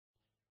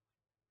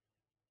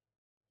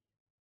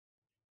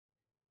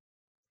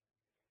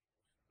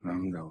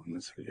اللهم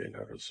صل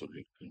على رسول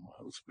الكريم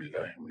اعوذ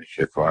باللہ من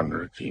الشیطان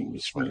الرجیم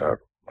بسم اللہ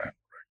الرحمن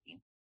الرحیم۔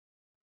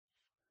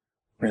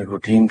 میں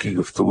روٹین کی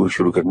گفتگو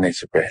شروع کرنے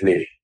سے پہلے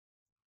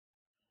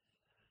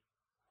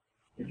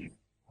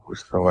کچھ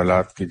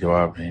سوالات کے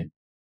جواب ہیں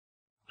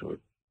جو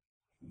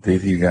دے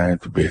دی جائیں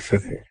تو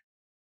بہتر ہے۔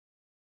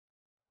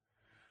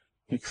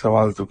 ایک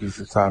سوال تو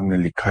کسی صاحب نے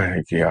لکھا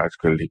ہے کہ آج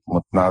کل ایک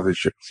متنازع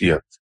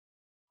شخصیت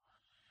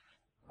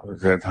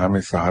زید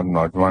حامد صاحب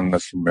نوجوان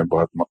نسل میں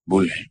بہت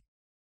مقبول ہیں،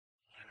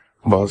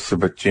 بہت سے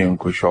بچے ان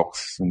کو شوق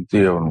سے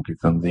سنتے اور ان کی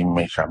تنظیم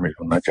میں شامل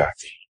ہونا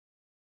چاہتے ہیں۔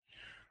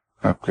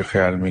 آپ کے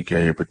خیال میں کیا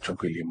یہ بچوں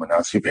کے لیے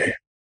مناسب ہے؟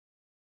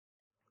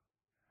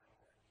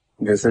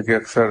 جیسا کہ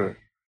اکثر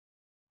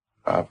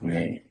آپ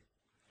نے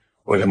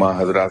علماء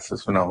حضرات سے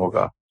سنا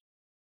ہوگا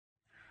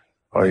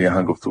اور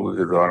یہاں گفتگو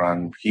کے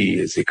دوران بھی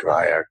یہ ذکر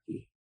آیا کہ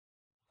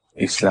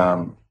اسلام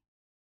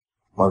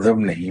مذہب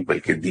نہیں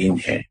بلکہ دین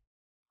ہے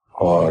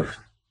اور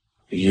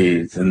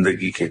یہ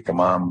زندگی کے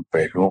تمام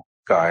پہلوؤں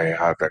کا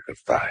احاطہ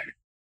کرتا ہے۔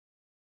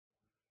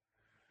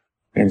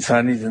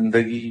 انسانی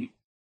زندگی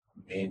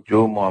میں جو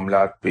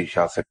معاملات پیش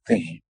آ سکتے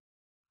ہیں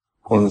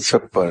ان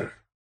سب پر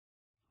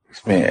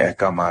اس میں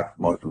احکامات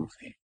موجود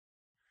ہیں۔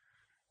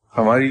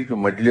 ہماری جو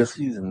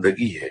مجلسی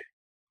زندگی ہے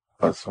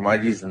اور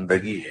سماجی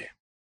زندگی ہے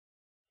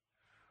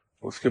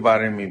اس کے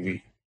بارے میں بھی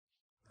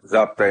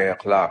ضابطۂ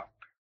اخلاق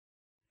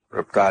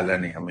رب تعالیٰ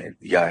نے ہمیں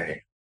دیا ہے،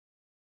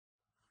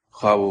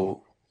 خواہ وہ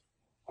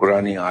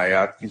قرآنی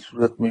آیات کی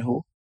صورت میں ہو،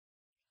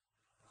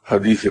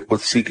 حدیث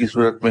قدسی کی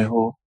صورت میں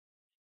ہو،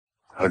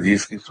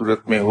 حدیث کی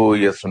صورت میں ہو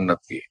یا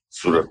سنت کی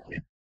صورت میں،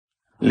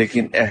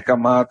 لیکن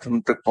احکامات ہم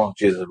تک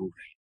پہنچے ضرور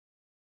ہیں۔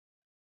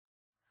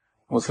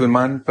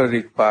 مسلمان پر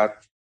ایک بات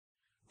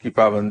کی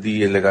پابندی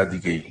یہ لگا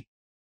دی گئی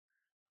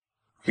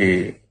کہ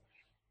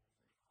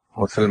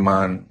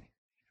مسلمان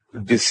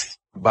جس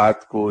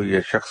بات کو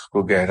یا شخص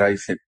کو گہرائی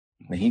سے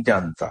نہیں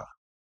جانتا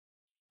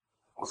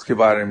اس کے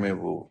بارے میں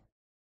وہ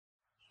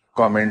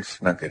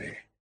کامنٹس نہ کرے۔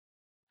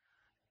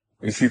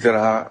 اسی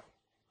طرح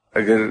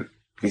اگر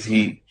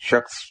کسی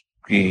شخص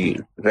کی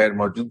غیر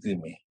موجودگی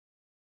میں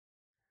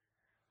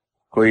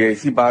کوئی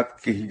ایسی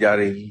بات کہی جا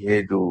رہی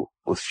ہے جو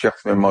اس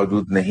شخص میں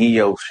موجود نہیں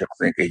یا اس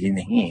شخص نے کہی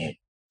نہیں ہے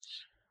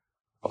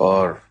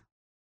اور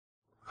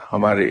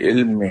ہمارے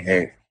علم میں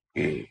ہے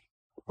کہ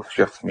اس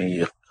شخص میں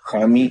یہ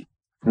خامی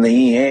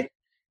نہیں ہے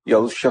یا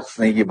اس شخص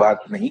نے یہ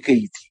بات نہیں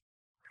کہی تھی،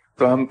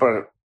 تو ہم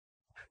پر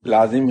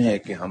لازم ہے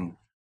کہ ہم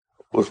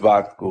اس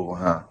بات کو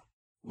وہاں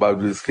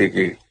باوجود اس کے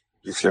کہ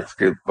جس شخص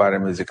کے بارے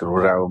میں ذکر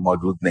ہو رہا ہے وہ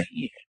موجود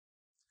نہیں ہے،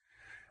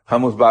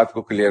 ہم اس بات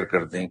کو کلیئر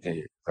کر دیں کہ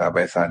صاحب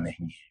ایسا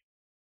نہیں ہے۔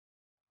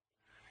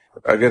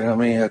 اگر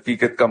ہمیں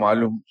حقیقت کا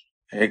معلوم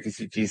ہے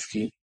کسی چیز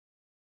کی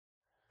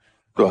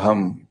تو ہم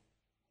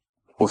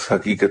اس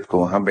حقیقت کو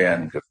وہاں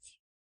بیان کرتے ہیں۔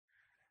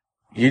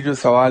 یہ جو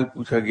سوال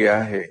پوچھا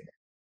گیا ہے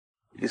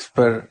اس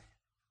پر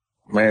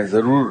میں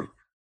ضرور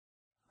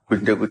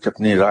کچھ نہ کچھ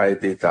اپنی رائے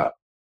دیتا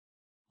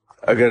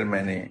اگر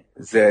میں نے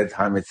زید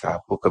حامد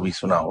صاحب کو کبھی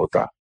سنا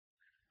ہوتا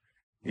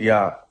یا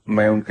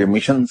میں ان کے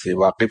مشن سے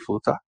واقف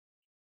ہوتا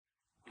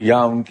یا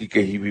ان کی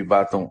کہی ہوئی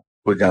باتوں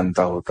کو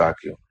جانتا ہوتا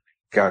کہ انہوں نے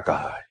کیا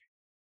کہا ہے۔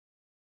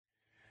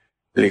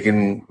 لیکن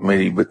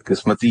میری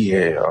بدقسمتی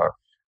ہے اور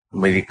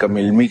میری کم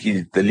علمی کی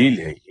دلیل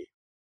ہے یہ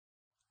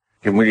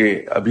کہ مجھے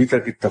ابھی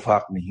تک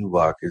اتفاق نہیں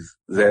ہوا کہ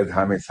زید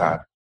حامد صاحب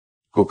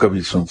کو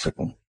کبھی سن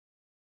سکوں۔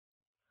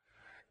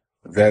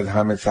 زید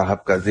حامد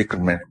صاحب کا ذکر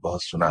میں نے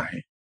بہت سنا ہے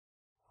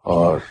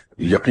اور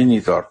یقینی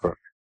طور پر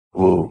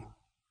وہ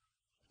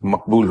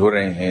مقبول ہو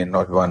رہے ہیں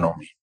نوجوانوں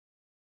میں،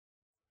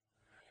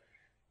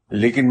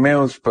 لیکن میں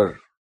اس پر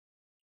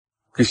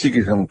کسی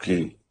قسم کی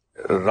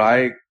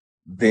رائے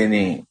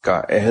دینے کا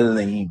اہل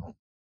نہیں ہوں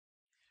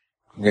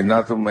کہ نہ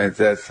تو میں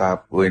زید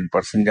صاحب کو ان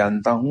پرسن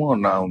جانتا ہوں اور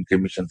نہ ان کے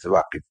مشن سے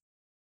واقف،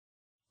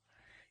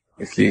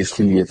 اس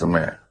لیے تو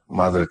میں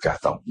معذرت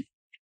چاہتا ہوں۔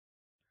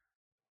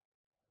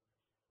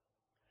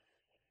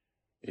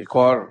 ایک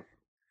اور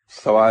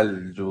سوال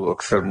جو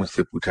اکثر مجھ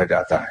سے پوچھا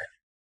جاتا ہے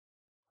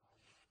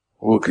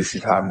وہ کسی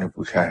صاحب نے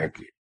پوچھا ہے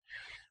کہ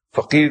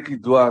فقیر کی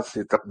دعا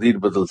سے تقدیر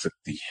بدل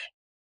سکتی ہے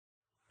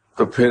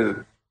تو پھر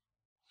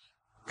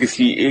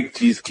کسی ایک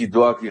چیز کی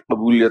دعا کی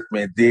قبولیت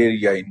میں دیر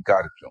یا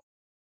انکار کیوں؟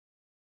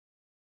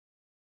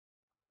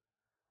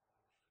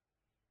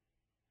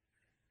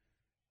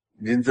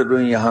 جن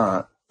دنوں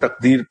یہاں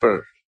تقدیر پر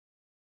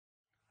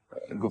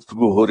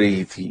گفتگو ہو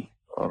رہی تھی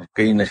اور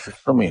کئی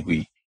نشستوں میں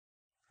ہوئی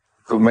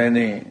تو میں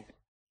نے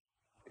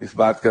اس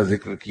بات کا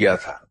ذکر کیا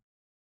تھا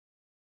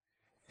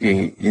کہ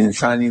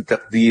انسانی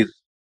تقدیر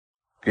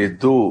کے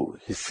دو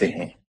حصے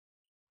ہیں،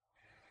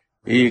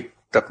 ایک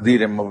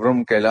تقدیر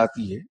مبرم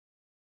کہلاتی ہے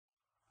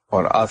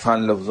اور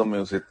آسان لفظوں میں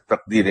اسے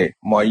تقدیر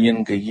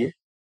معین کہیے،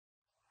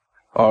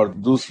 اور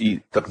دوسری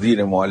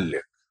تقدیر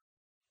معلق۔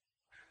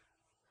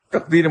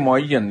 تقدیر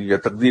معین یا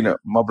تقدیر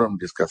مبرم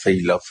جس کا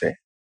صحیح لفظ ہے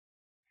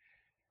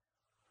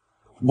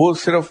وہ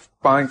صرف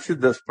 5 سے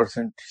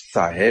 10%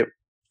 حصہ ہے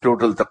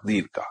ٹوٹل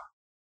تقدیر کا،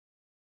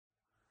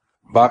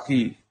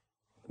 باقی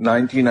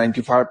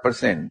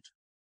 95%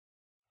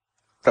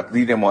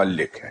 تقدیر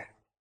معلق ہے۔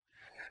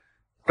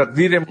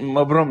 تقدیر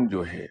مبرم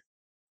جو ہے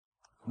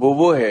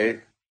وہ ہے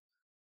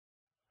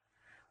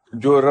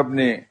جو رب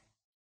نے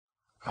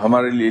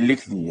ہمارے لیے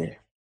لکھ دی ہے،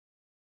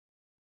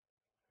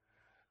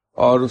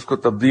 اور اس کو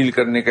تبدیل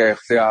کرنے کا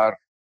اختیار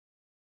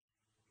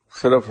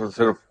صرف اور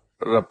صرف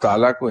رب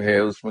تعالیٰ کو ہے،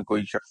 اس میں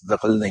کوئی شخص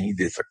دخل نہیں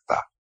دے سکتا۔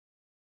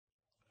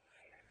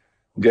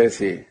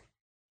 جیسے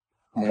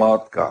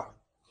موت کا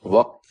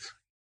وقت،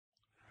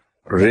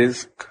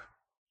 رزق،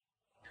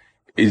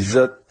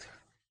 عزت،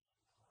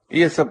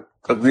 یہ سب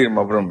تقدیر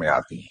مبرم میں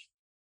آتی ہیں،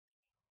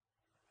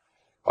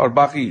 اور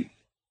باقی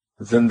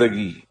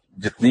زندگی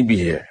جتنی بھی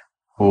ہے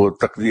وہ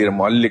تقدیر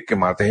معلق کے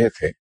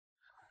ماتحت ہے،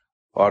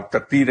 اور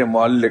تقدیر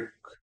معلق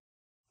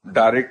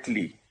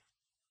ڈائریکٹلی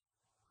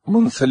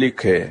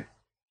منسلک ہے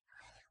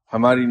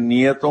ہماری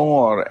نیتوں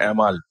اور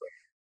اعمال پر۔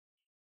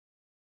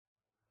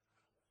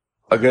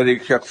 اگر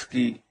ایک شخص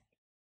کی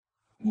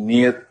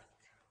نیت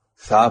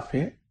صاف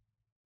ہے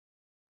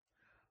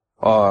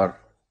اور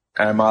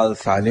اعمال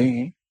صالح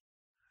ہیں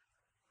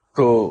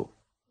تو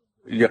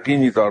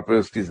یقینی طور پہ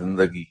اس کی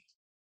زندگی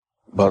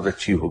بہت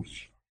اچھی ہوگی۔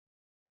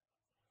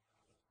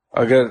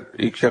 اگر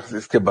ایک شخص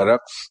اس کے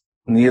برعکس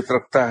نیت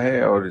رکھتا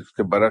ہے اور اس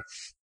کے برعکس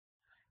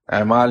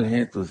اعمال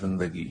ہیں تو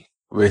زندگی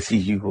ویسی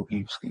ہی ہوگی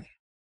اس کی۔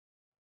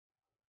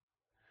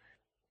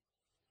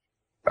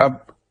 اب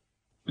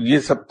یہ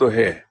سب تو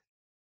ہے،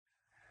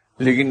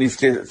 لیکن اس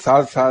کے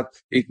ساتھ ساتھ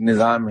ایک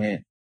نظام ہے،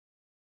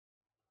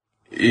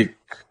 ایک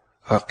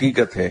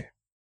حقیقت ہے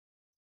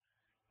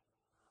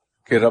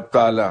کہ رب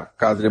تعالیٰ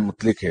قادر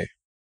مطلق ہے،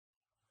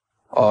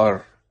 اور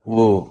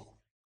وہ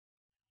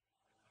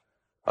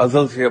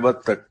ازل سے ابد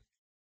تک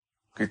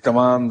کی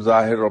تمام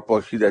ظاہر اور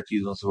پوشیدہ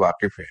چیزوں سے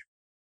واقف ہے۔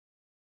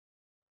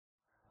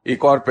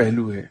 ایک اور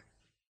پہلو ہے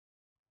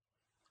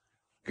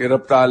کہ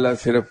رب تعالیٰ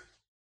صرف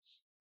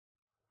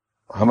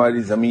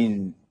ہماری زمین،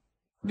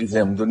 جسے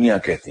ہم دنیا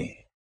کہتے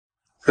ہیں،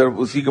 صرف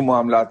اسی کے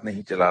معاملات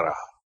نہیں چلا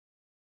رہا،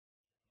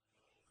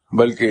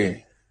 بلکہ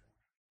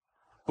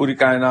پوری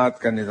کائنات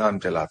کا نظام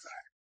چلاتا ہے،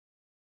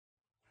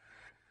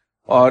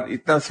 اور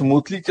اتنا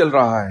سموتھلی چل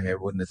رہا ہے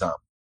وہ نظام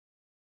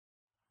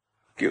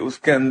کہ اس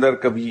کے اندر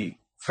کبھی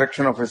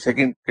فریکشن آف اے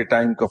سیکنڈ کے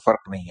ٹائم کا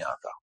فرق نہیں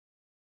آتا۔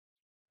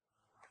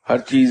 ہر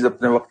چیز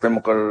اپنے وقت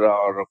مقررہ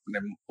اور اپنے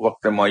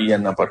وقت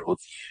معینہ پر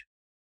ہوتی ہے۔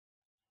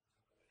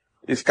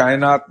 اس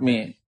کائنات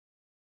میں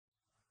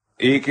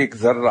ایک ایک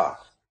ذرہ،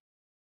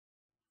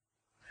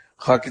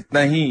 خواہ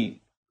کتنا ہی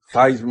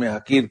سائز میں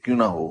حقیر کیوں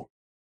نہ ہو،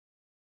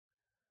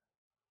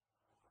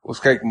 اس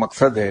کا ایک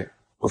مقصد ہے،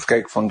 اس کا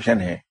ایک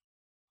فنکشن ہے،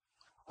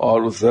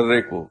 اور اس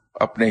ذرے کو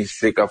اپنے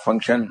حصے کا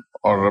فنکشن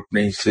اور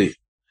اپنے حصے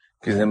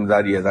کی ذمہ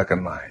داری ادا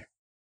کرنا ہے۔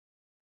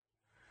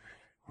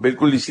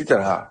 بالکل اسی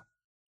طرح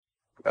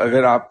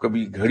اگر آپ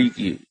کبھی گھڑی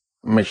کی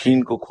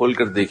مشین کو کھول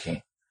کر دیکھیں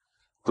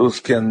تو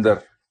اس کے اندر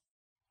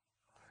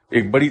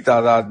ایک بڑی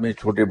تعداد میں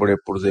چھوٹے بڑے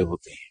پرزے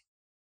ہوتے ہیں۔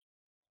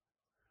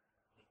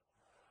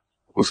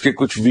 اس کے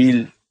کچھ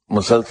ویل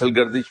مسلسل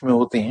گردش میں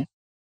ہوتے ہیں،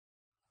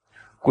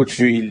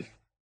 کچھ ویل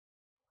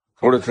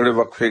تھوڑے تھوڑے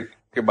وقفے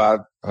کے بعد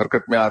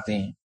حرکت میں آتے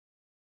ہیں،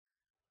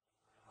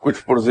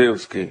 کچھ پرزے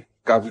اس کے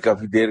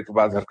کافی دیر کے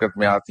بعد حرکت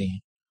میں آتے ہیں،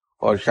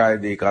 اور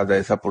شاید ایک آدھا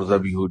ایسا پرزا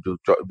بھی ہو جو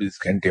 24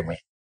 گھنٹے میں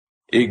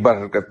ایک بار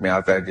حرکت میں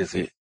آتا ہے،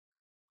 جیسے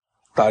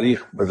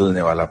تاریخ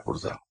بدلنے والا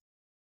پرزا۔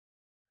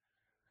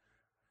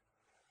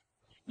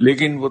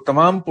 لیکن وہ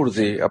تمام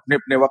پرزے اپنے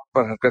اپنے وقت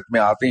پر حرکت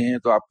میں آتے ہیں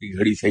تو آپ کی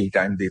گھڑی صحیح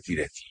ٹائم دیتی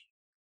رہتی ہے،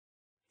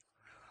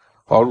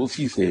 اور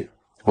اسی سے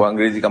وہ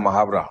انگریزی کا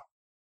محاورہ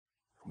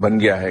بن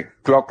گیا ہے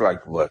کلاک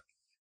لائک ورک۔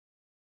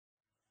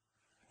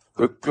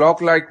 تو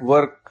کلاک لائک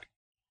ورک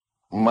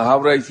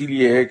محاورہ اسی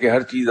لیے ہے کہ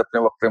ہر چیز اپنے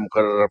وقت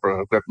مقررہ پر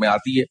حرکت میں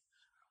آتی ہے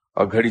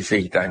اور گھڑی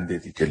صحیح ٹائم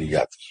دیتی چلی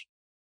جاتی ہے۔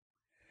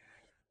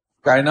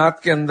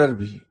 کائنات کے اندر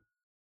بھی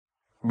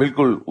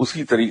بالکل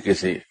اسی طریقے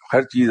سے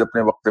ہر چیز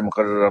اپنے وقت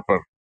مقررہ پر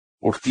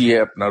اٹھتی ہے،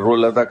 اپنا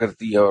رول ادا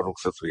کرتی ہے اور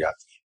رخصت ہو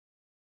جاتی ہے۔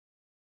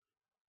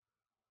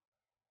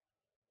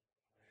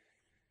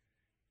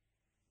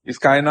 اس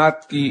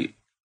کائنات کی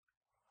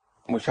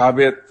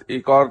مشابہت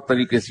ایک اور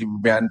طریقے سے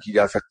بیان کی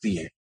جا سکتی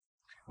ہے۔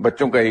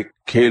 بچوں کا ایک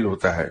کھیل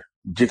ہوتا ہے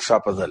جگسا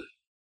پزل،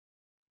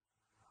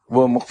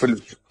 وہ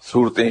مختلف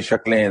صورتیں،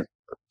 شکلیں،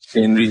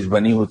 سینریز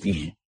بنی ہوتی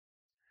ہیں،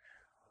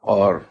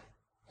 اور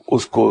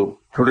اس کو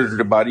چھوٹے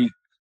چھوٹے باریک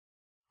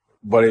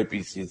بڑے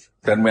پیسز،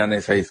 درمیانے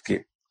سائز کے،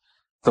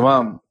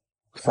 تمام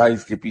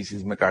سائز کے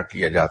پیسز میں کاٹ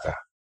لیا جاتا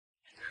ہے،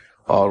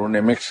 اور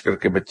انہیں مکس کر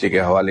کے بچے کے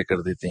حوالے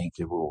کر دیتے ہیں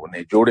کہ وہ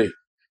انہیں جوڑے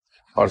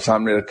اور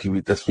سامنے رکھی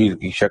ہوئی تصویر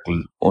کی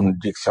شکل ان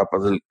جگسا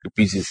پزل کے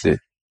پیسز سے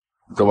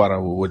دوبارہ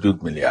وہ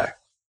وجود میں لے آئے۔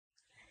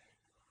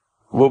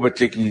 وہ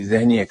بچے کی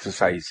ذہنی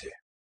ایکسرسائز ہے۔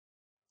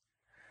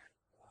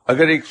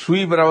 اگر ایک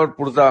سوئی برابر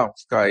پرزہ،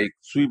 اس کا ایک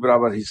سوئی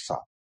برابر حصہ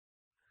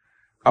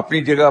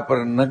اپنی جگہ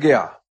پر نہ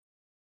گیا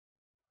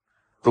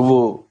تو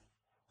وہ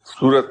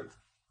صورت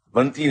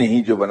بنتی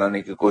نہیں جو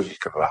بنانے کی کوشش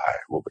کر رہا ہے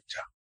وہ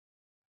بچہ۔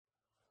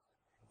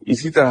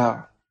 اسی طرح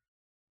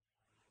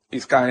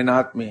اس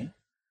کائنات میں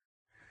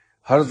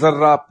ہر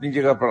ذرہ اپنی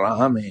جگہ پر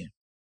اہم ہے،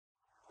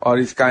 اور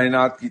اس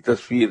کائنات کی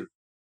تصویر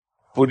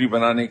پوری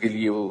بنانے کے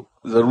لیے وہ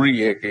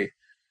ضروری ہے کہ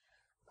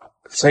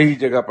صحیح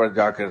جگہ پر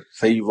جا کر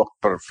صحیح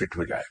وقت پر فٹ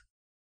ہو جائے۔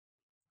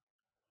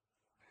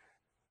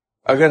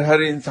 اگر ہر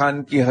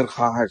انسان کی ہر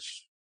خواہش،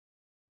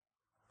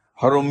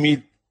 ہر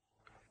امید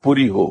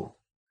پوری ہو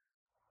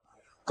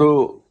تو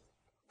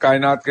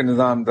کائنات کے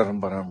نظام درہم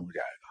برہم ہو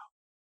جائے گا۔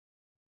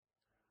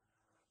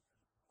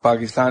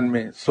 پاکستان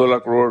میں 16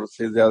 کروڑ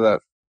سے زیادہ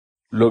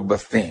لوگ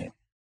بستے ہیں۔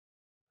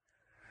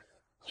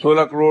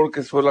 16 کروڑ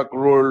کے 16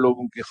 کروڑ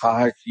لوگوں کی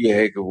خواہش یہ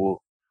ہے کہ وہ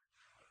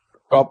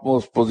ٹاپ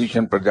موسٹ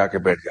پوزیشن پر جا کے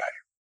بیٹھ جائے۔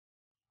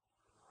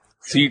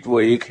 سیٹ وہ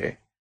ایک ہے،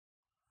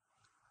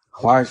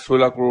 خواہش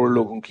 16 کروڑ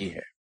لوگوں کی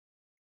ہے۔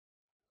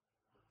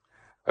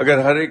 اگر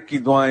ہر ایک کی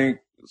دعائیں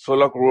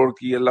 16 کروڑ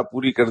کی اللہ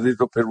پوری کر دے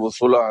تو پھر وہ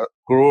 16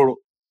 کروڑ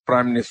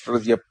پرائم منسٹر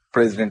یا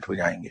پریزیڈنٹ ہو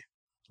جائیں گے،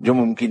 جو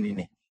ممکن ہی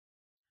نہیں۔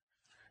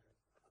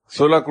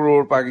 16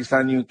 کروڑ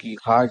پاکستانیوں کی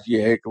خواہش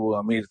یہ ہے کہ وہ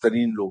امیر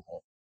ترین لوگ ہوں۔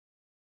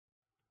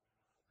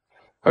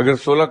 اگر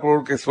 16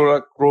 کروڑ کے 16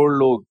 کروڑ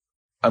لوگ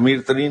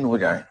امیر ترین ہو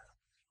جائیں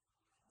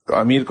تو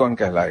امیر کون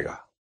کہلائے گا؟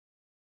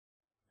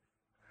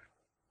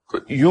 تو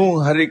یوں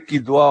ہر ایک کی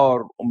دعا اور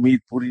امید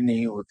پوری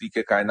نہیں ہوتی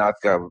کہ کائنات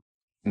کا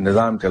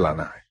نظام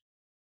چلانا ہے۔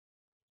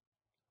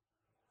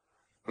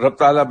 رب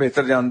تعالیٰ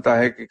بہتر جانتا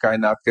ہے کہ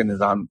کائنات کے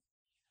نظام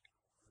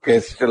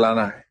کیسے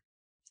چلانا ہے،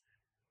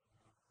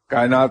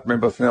 کائنات میں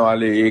بسنے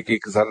والے ایک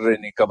ایک ذرے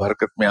نے کب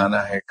حرکت میں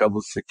آنا ہے، کب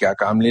اس سے کیا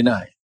کام لینا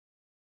ہے۔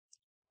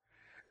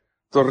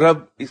 تو رب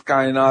اس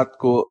کائنات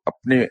کو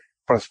اپنے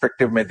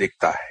پرسپیکٹو میں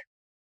دیکھتا ہے۔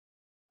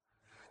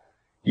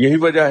 یہی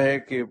وجہ ہے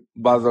کہ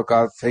بعض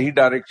اوقات صحیح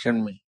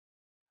ڈائریکشن میں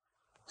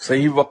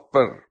صحیح وقت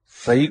پر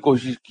صحیح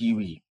کوشش کی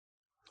ہوئی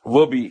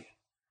وہ بھی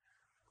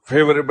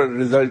فیوریبل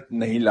ریزلٹ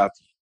نہیں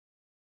لاتی،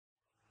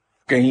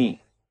 کہیں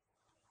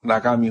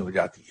ناکامی ہو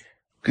جاتی ہے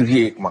کسی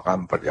ایک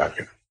مقام پر جا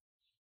کر۔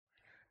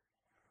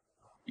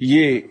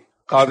 یہ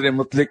قادر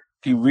مطلق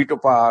کی ویٹو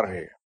پاور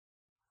ہے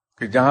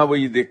کہ جہاں وہ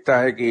یہ دیکھتا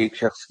ہے کہ ایک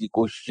شخص کی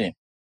کوششیں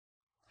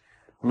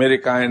میرے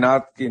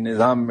کائنات کے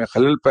نظام میں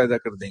خلل پیدا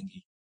کر دیں گی،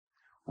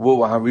 وہ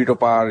وہاں ویٹو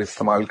پاور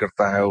استعمال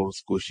کرتا ہے اور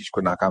اس کوشش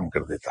کو ناکام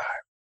کر دیتا ہے۔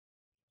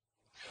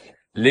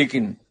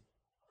 لیکن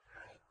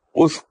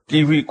اس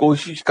کی ہوئی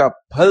کوشش کا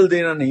پھل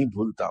دینا نہیں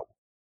بھولتا،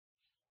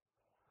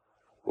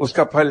 اس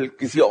کا پھل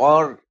کسی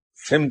اور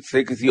سمت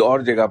سے کسی اور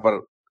جگہ پر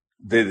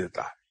دے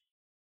دیتا ہے۔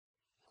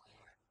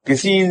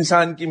 کسی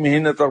انسان کی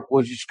محنت اور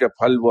کوشش کا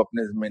پھل وہ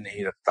اپنے ذمہ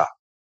نہیں رکھتا،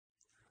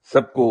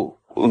 سب کو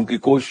ان کی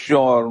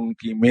کوششوں اور ان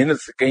کی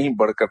محنت سے کہیں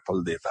بڑھ کر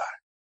پھل دیتا ہے۔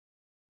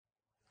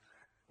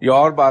 یہ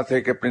اور بات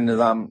ہے کہ اپنے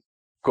نظام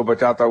کو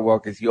بچاتا ہوا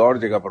کسی اور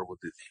جگہ پر وہ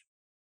دیتے ہیں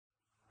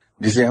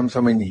جسے ہم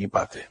سمجھ نہیں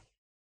پاتے۔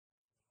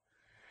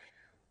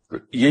 تو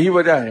یہی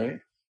وجہ ہے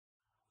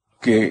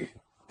کہ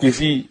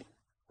کسی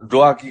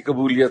دعا کی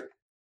قبولیت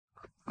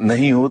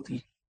نہیں ہوتی،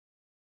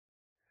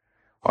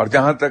 اور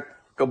جہاں تک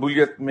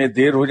قبولیت میں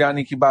دیر ہو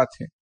جانے کی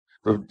بات ہے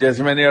تو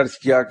جیسے میں نے عرض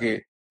کیا کہ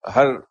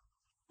ہر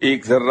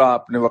ایک ذرہ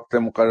اپنے وقت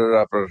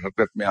مقررہ پر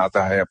حرکت میں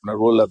آتا ہے، اپنا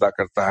رول ادا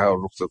کرتا ہے اور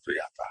رخصت ہو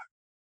جاتا ہے۔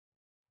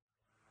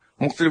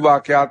 مختلف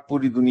واقعات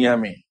پوری دنیا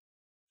میں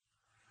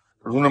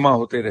رونما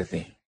ہوتے رہتے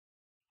ہیں۔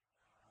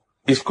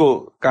 اس کو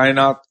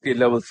کائنات کے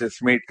لیول سے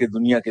سمیٹ کے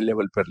دنیا کے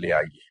لیول پر لے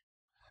آئیے،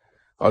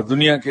 اور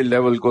دنیا کے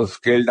لیول کو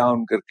سکیل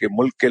ڈاؤن کر کے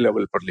ملک کے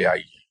لیول پر لے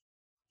آئیے،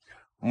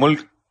 ملک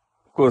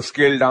کو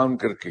سکیل ڈاؤن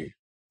کر کے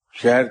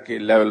شہر کے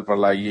لیول پر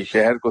لائیے،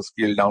 شہر کو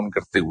سکیل ڈاؤن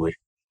کرتے ہوئے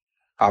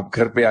آپ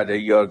گھر پہ آ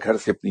جائیے اور گھر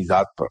سے اپنی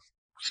ذات پر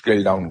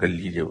سکیل ڈاؤن کر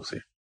لیجیے اسے۔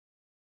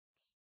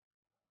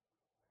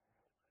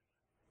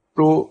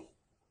 تو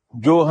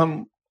جو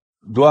ہم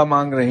دعا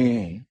مانگ رہے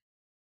ہیں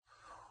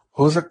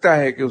ہو سکتا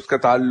ہے کہ اس کا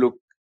تعلق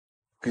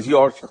کسی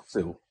اور شخص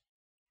سے ہو۔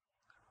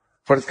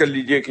 فرض کر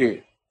لیجئے کہ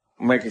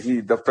میں کسی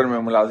دفتر میں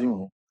ملازم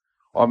ہوں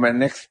اور میں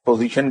نیکسٹ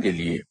پوزیشن کے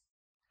لیے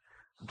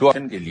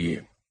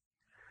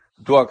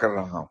دعا کر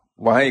رہا ہوں،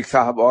 وہاں ایک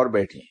صاحب اور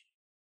بیٹھے ہیں۔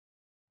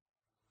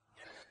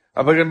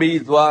 اب اگر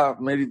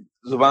میری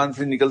زبان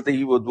سے نکلتے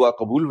ہی وہ دعا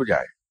قبول ہو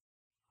جائے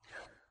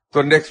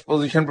تو نیکسٹ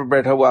پوزیشن پر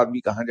بیٹھا ہوا آدمی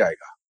کہاں جائے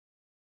گا؟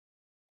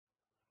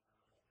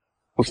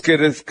 اس کے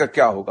رزق کا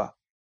کیا ہوگا؟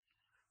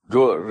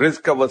 جو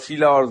رزق کا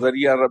وسیلہ اور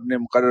ذریعہ رب نے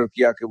مقرر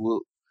کیا کہ وہ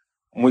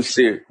مجھ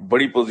سے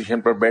بڑی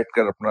پوزیشن پر بیٹھ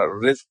کر اپنا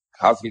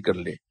رزق حاصل کر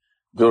لے،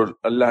 جو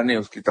اللہ نے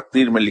اس کی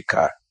تقدیر میں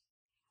لکھا ہے،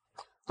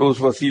 تو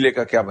اس وسیلے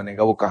کا کیا بنے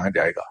گا؟ وہ کہاں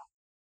جائے گا؟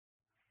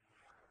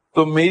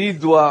 تو میری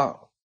دعا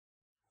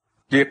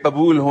کے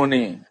قبول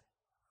ہونے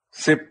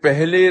سے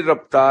پہلے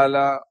رب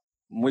تعالی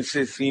مجھ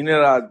سے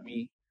سینئر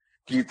آدمی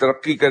کی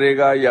ترقی کرے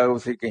گا، یا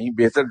اسے کہیں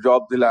بہتر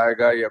جاب دلائے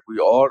گا، یا کوئی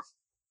اور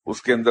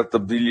اس کے اندر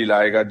تبدیلی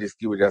لائے گا جس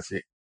کی وجہ سے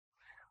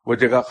وہ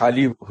جگہ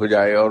خالی ہو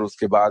جائے، اور اس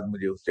کے بعد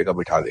مجھے اس جگہ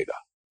بٹھا دے گا۔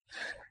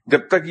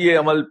 جب تک یہ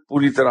عمل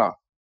پوری طرح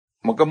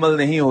مکمل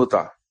نہیں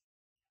ہوتا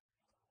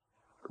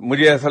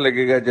مجھے ایسا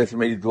لگے گا جیسے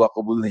میری دعا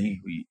قبول نہیں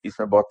ہوئی، اس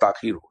میں بہت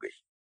تاخیر ہو گئی۔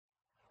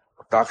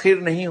 تاخیر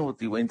نہیں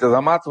ہوتی، وہ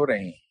انتظامات ہو رہے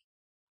ہیں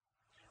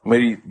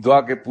میری دعا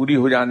کے پوری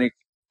ہو جانے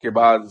کے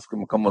بعد اس کے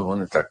مکمل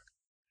ہونے تک۔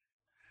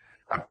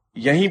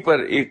 یہیں پر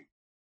ایک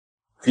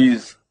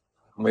چیز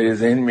میرے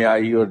ذہن میں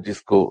آئی اور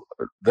جس کو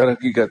در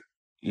حقیقت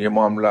یہ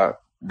معاملہ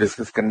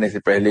ڈسکس کرنے سے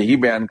پہلے ہی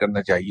بیان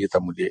کرنا چاہیے تھا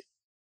مجھے،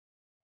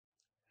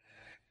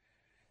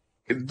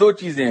 دو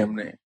چیزیں ہم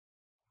نے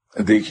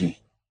دیکھی،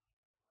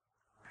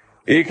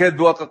 ایک ہے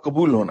دعا کا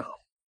قبول ہونا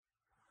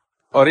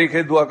اور ایک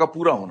ہے دعا کا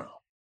پورا ہونا۔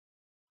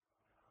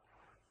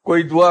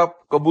 کوئی دعا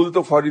قبول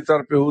تو فوری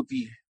طور پہ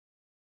ہوتی ہے،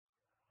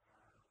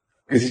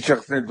 کسی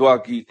شخص نے دعا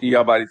کی کہ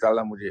یا باری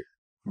تعالیٰ مجھے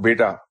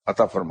بیٹا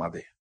عطا فرما دے،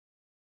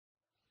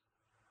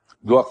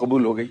 دعا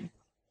قبول ہو گئی،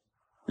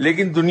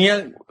 لیکن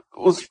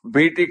اس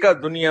بیٹے کا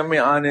دنیا میں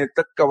آنے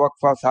تک کا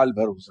وقفہ سال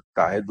بھر ہو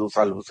سکتا ہے، 2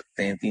 سال ہو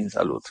سکتے ہیں، 3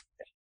 سال ہو سکتے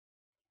ہیں۔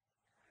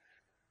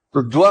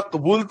 تو دعا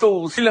قبول تو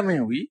اسی لمحے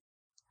ہوئی،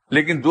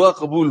 لیکن دعا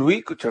قبول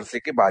ہوئی کچھ عرصے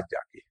کے بعد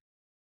جا کے۔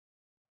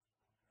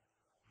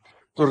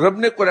 تو رب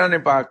نے قرآن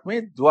پاک میں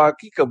دعا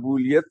کی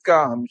قبولیت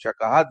کا ہمیشہ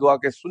کہا، دعا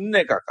کے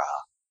سننے کا کہا،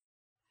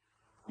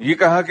 یہ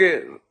کہا کہ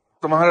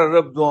تمہارا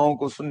رب دعاؤں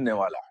کو سننے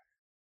والا ہے۔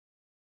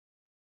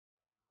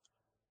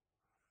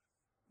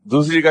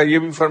 دوسری کا یہ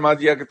بھی فرما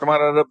دیا کہ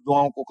تمہارا رب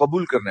دعاؤں کو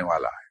قبول کرنے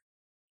والا ہے۔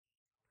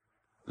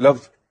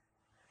 لفظ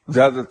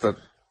زیادہ تر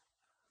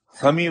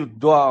سمیع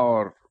دعا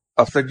اور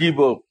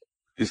استجیب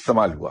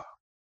استعمال ہوا،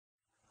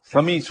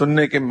 سمیع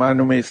سننے کے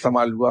معنی میں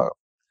استعمال ہوا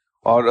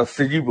اور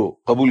استجیب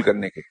قبول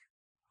کرنے کے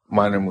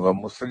معنی میں ہوا،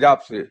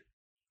 مستجاب سے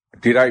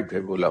ڈیرائیوڈ ہے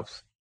وہ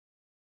لفظ۔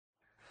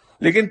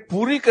 لیکن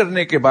پوری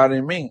کرنے کے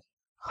بارے میں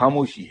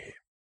خاموشی ہے،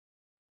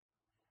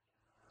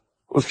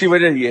 اس کی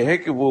وجہ یہ ہے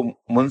کہ وہ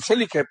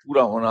منسلک ہے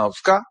پورا ہونا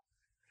اس کا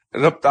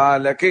رب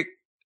تعالیٰ کے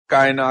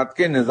کائنات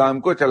کے نظام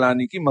کو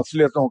چلانے کی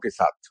مصلحتوں کے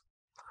ساتھ،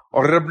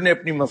 اور رب نے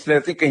اپنی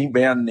مصلحتیں کہیں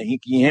بیان نہیں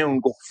کی ہیں، ان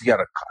کو خفیہ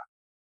رکھا،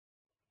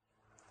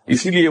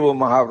 اسی لیے وہ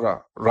محاورہ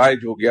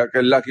رائج ہو گیا کہ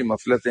اللہ کی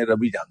مصلحتیں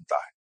رب ہی جانتا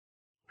ہے۔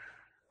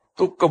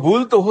 تو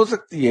قبول تو ہو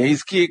سکتی ہے،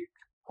 اس کی ایک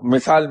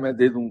مثال میں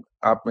دے دوں،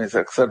 آپ میں سے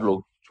اکثر لوگ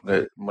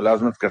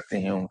ملازمت کرتے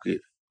ہیں، ان کے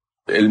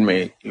علم میں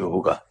یہ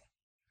ہوگا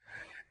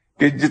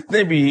کہ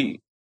جتنے بھی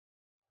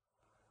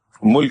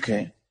ملک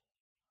ہیں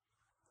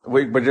وہ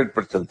ایک بجٹ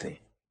پر چلتے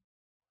ہیں،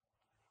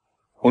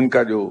 ان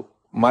کا جو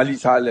مالی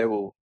سال ہے وہ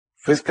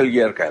فسکل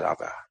ایئر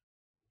کہلاتا ہے،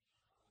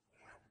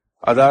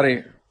 ادارے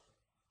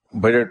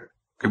بجٹ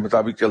کے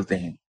مطابق چلتے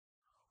ہیں،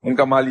 ان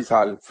کا مالی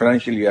سال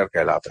فائنینشیل ایئر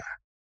کہلاتا ہے۔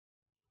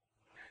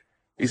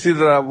 اسی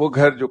طرح وہ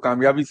گھر جو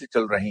کامیابی سے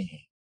چل رہے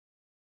ہیں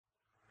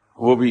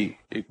وہ بھی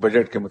ایک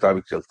بجٹ کے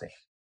مطابق چلتے ہیں۔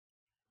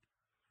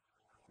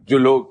 جو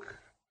لوگ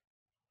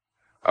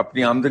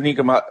اپنی آمدنی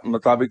کے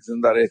مطابق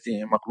زندہ رہتے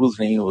ہیں، مقروض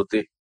نہیں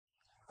ہوتے،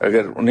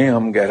 اگر انہیں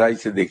ہم گہرائی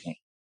سے دیکھیں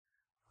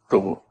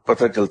تو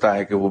پتہ چلتا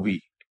ہے کہ وہ بھی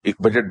ایک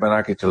بجٹ بنا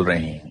کے چل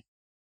رہے ہیں۔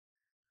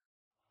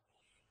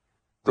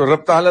 تو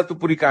رب تعالیٰ تو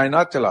پوری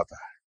کائنات چلاتا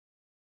ہے،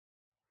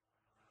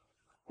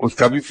 اس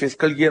کا بھی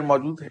فسکل ایئر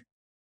موجود ہے۔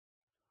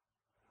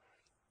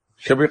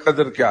 شب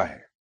قدر کیا ہے؟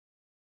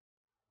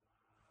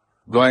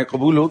 دعائیں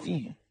قبول ہوتی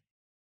ہیں۔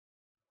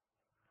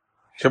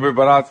 شب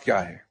برات کیا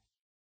ہے؟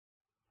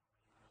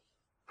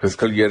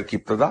 فسکل ایئر کی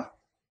ابتدا،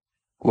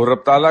 وہ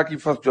رب تعالیٰ کی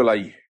فرض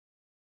جولائی ہے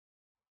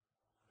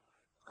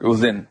کہ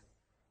اس دن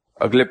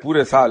اگلے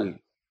پورے سال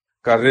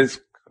کا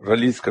رزق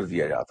ریلیز کر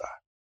دیا جاتا ہے،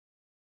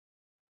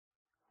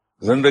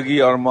 زندگی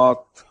اور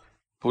موت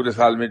پورے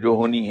سال میں جو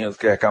ہونی ہے اس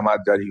کے احکامات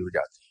جاری ہو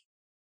جاتے ہیں۔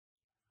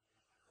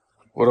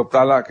 وہ رب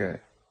تعالیٰ کے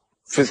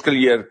فسکل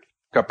ایئر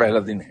کا پہلا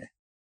دن ہے۔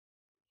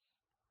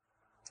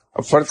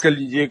 اب فرض کر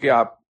لیجئے کہ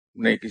آپ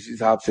نے کسی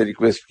صاحب سے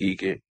ریکویسٹ کی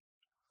کہ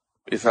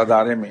اس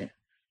ادارے میں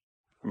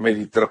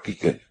میری ترقی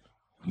کے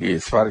لیے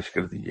سفارش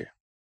کر دیجیے،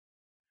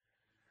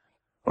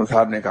 ان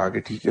صاحب نے کہا کہ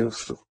ٹھیک ہے،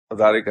 اس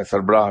ادارے کا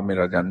سربراہ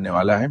میرا جاننے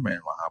والا ہے، میں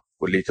وہاں آپ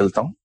کو لے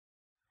چلتا ہوں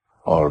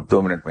اور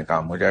 2 منٹ میں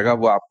کام ہو جائے گا۔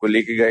 وہ آپ کو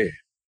لے کے گئے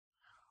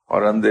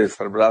اور اندر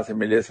سربراہ سے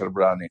ملے،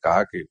 سربراہ نے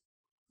کہا کہ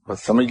بس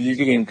سمجھ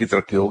لیجیے کہ ان کی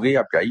ترقی ہو گئی،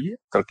 آپ جائیے،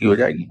 ترقی ہو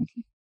جائے گی ان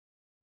کی۔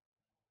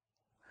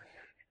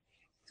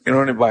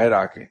 انہوں نے باہر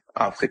آ کے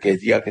آپ سے کہہ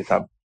دیا کہ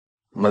صاحب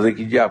مزے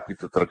کیجیے، آپ کی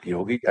تو ترقی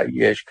ہو گئی،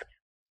 جائیے عیش کریں۔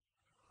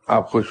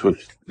 آپ خوش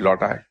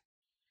لوٹ آئے۔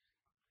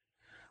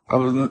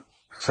 اب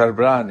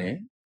سربراہ نے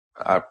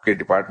آپ کے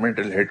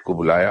ڈپارٹمنٹل ہیڈ کو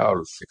بلایا اور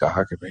اس سے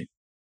کہا کہ بھائی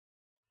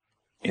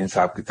ان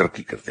صاحب کی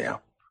ترقی کرتے ہیں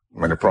آپ،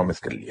 میں نے پرومس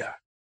کر لیا۔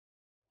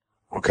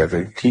 وہ کہتے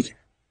ہیں ٹھیک ہے،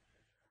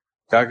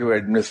 تاکہ وہ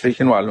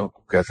ایڈمنسٹریشن والوں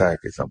کو کہتا ہے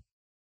کہ سب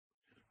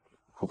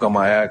حکم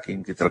آیا کہ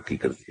ان کی ترقی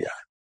کر دیا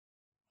ہے۔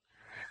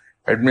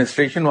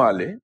 ایڈمنسٹریشن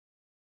والے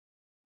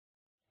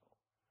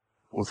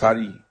وہ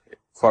ساری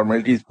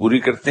فارمیلٹیز پوری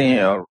کرتے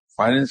ہیں، اور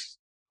فائنینس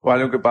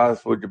والوں کے پاس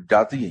وہ جب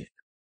جاتی ہے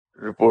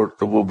رپورٹ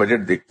تو وہ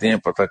بجٹ دیکھتے ہیں،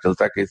 پتہ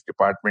چلتا ہے کہ اس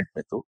ڈپارٹمنٹ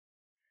میں تو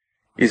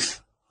اس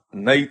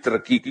نئی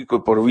ترقی کی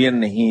کوئی پروویژن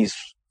نہیں اس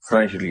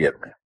فائنینشیل ایئر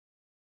میں۔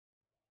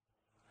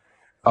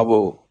 اب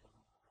وہ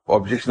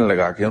آبجیکشن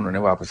لگا کے انہوں نے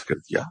واپس کر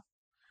دیا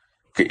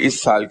کہ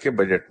اس سال کے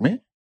بجٹ میں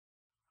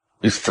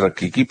اس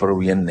ترقی کی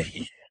پروویژن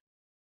نہیں ہے۔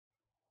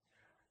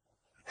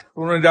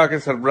 انہوں نے جا کے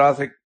سربراہ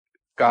سے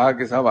کہا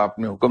کہ صاحب آپ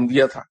نے حکم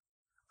دیا تھا،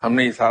 ہم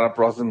نے یہ سارا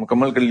پروسیس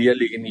مکمل کر لیا،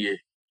 لیکن یہ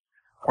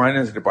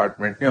فائنینس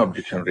ڈپارٹمنٹ نے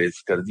آبجیکشن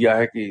ریز کر دیا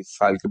ہے کہ اس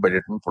سال کے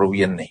بجٹ میں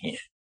پروویژن نہیں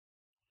ہے،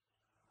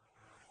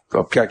 تو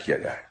اب کیا کیا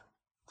جائے؟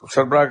 تو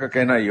سربراہ کا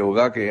کہنا یہ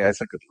ہوگا کہ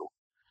ایسا کر لو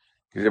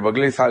کہ جب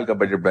اگلے سال کا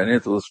بجٹ بنے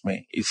تو اس میں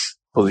اس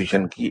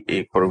پوزیشن کی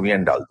ایک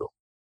پروویژن ڈال دو۔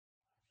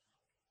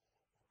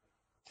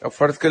 اب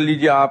فرض کر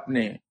لیجیے آپ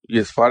نے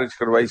یہ سفارش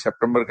کروائی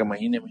سپٹمبر کے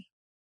مہینے میں،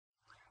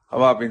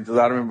 اب آپ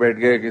انتظار میں بیٹھ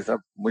گئے کہ صاحب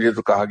مجھے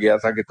تو کہا گیا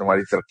تھا کہ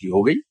تمہاری ترقی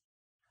ہو گئی،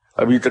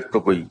 ابھی تک تو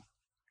کوئی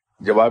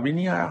جواب ہی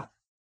نہیں آیا۔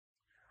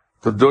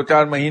 تو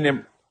 2-4 مہینے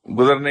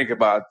گزرنے کے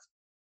بعد،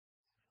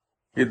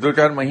 یہ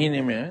 2-4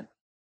 مہینے میں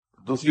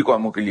دوسری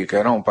قوموں کے لیے کہہ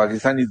رہا ہوں،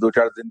 پاکستانی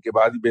 2-4 دن کے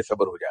بعد ہی بے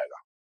صبر ہو جائے گا،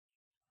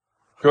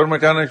 شور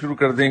مچانا شروع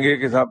کر دیں گے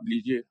کہ صاحب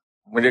لیجیے،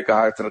 مجھے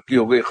کہا ترقی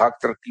ہو گئی، خاک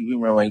ترقی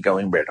ہوئی، میں وہیں کا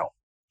وہیں بیٹھا ہوں،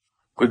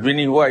 کچھ بھی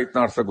نہیں ہوا،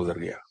 اتنا عرصہ گزر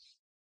گیا۔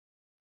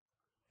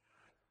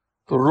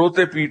 تو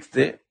روتے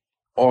پیٹتے،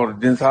 اور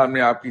جن صاحب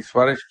نے آپ کی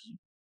سفارش کی،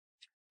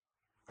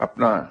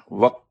 اپنا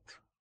وقت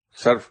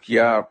صرف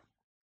کیا،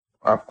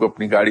 آپ کو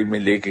اپنی گاڑی میں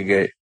لے کے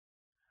گئے،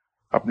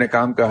 اپنے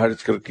کام کا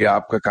خرچ کر کے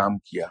آپ کا کام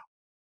کیا،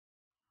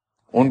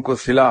 ان کو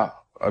صلہ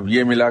اب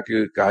یہ ملا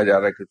کہ کہا جا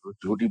رہا ہے کہ تو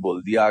جھوٹی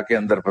بول دیا، آ کے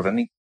اندر پتہ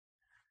نہیں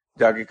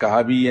جا کے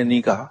کہا بھی یا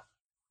نہیں کہا،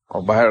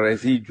 اور باہر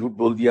ایسے ہی جھوٹ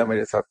بول دیا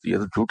میرے ساتھ، یہ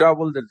تو جھوٹا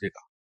بول درجے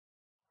کا،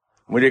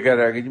 مجھے کہہ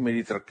رہا ہے کہ جی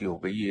میری ترقی ہو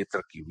گئی، یہ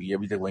ترقی ہوئی،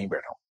 ابھی تک وہیں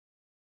بیٹھا ہوں۔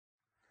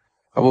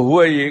 اب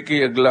ہوا یہ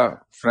کہ اگلا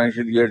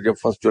فائنینشیل ایئر جب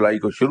 1 جولائی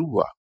کو شروع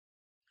ہوا،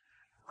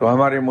 تو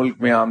ہمارے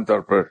ملک میں عام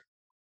طور پر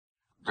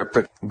جب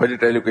تک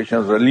بجٹ ایلوکیشن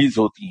ریلیز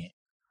ہوتی ہیں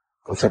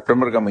تو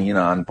سپٹمبر کا مہینہ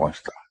آن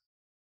پہنچتا ہے۔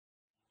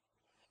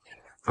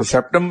 تو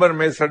سپٹمبر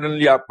میں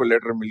سڈنلی آپ کو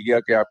لیٹر مل گیا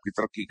کہ آپ کی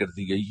ترقی کر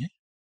دی گئی ہے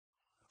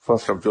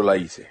 1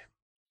 جولائی سے،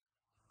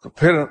 تو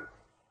پھر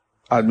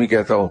آدمی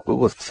کہتا ہو کہ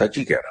وہ سچ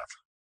ہی کہہ رہا تھا،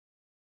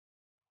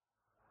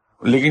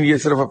 لیکن یہ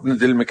صرف اپنے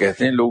دل میں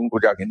کہتے ہیں، لوگوں کو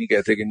جا کے نہیں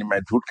کہتے کہ میں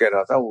جھوٹ کہہ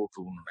رہا تھا، وہ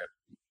تو انہوں نے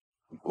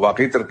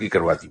واقعی ترقی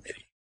کروا دی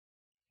میری۔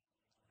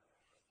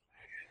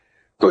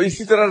 تو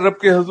اسی طرح رب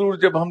کے حضور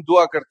جب ہم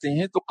دعا کرتے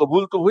ہیں تو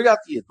قبول تو ہو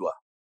جاتی ہے دعا،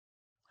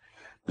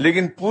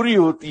 لیکن پوری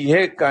ہوتی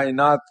ہے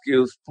کائنات کے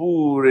اس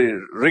پورے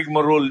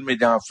رگمرول میں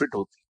جہاں فٹ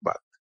ہوتی ہے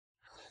بات،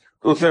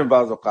 تو اس میں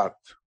بعض اوقات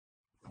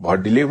بہت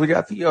ڈیلے ہو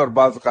جاتی ہے، اور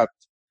بعض اوقات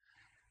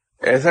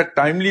ایسا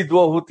ٹائملی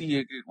دعا ہوتی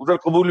ہے کہ ادھر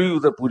قبول ہوئی،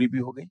 ادھر پوری بھی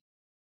ہو گئی۔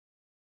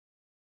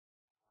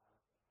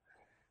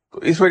 تو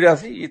اس وجہ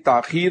سے یہ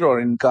تاخیر اور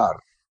انکار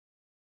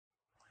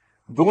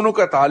دونوں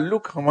کا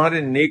تعلق ہمارے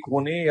نیک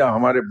ہونے یا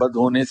ہمارے بد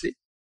ہونے سے،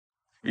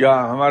 یا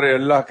ہمارے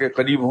اللہ کے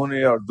قریب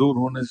ہونے اور دور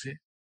ہونے سے،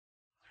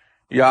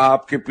 یا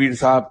آپ کے پیر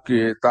صاحب کے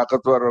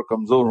طاقتور اور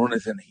کمزور ہونے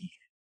سے نہیں ہے۔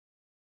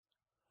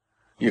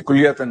 یہ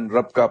کلیتاً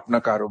رب کا اپنا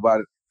کاروبار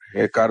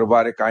ہے،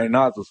 کاروبار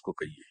کائنات اس کو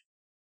کہیے،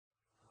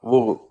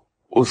 وہ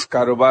اس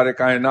کاروبار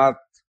کائنات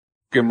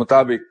کے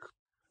مطابق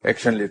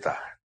ایکشن لیتا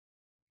ہے۔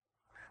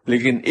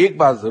 لیکن ایک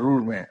بات ضرور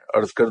میں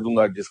عرض کر دوں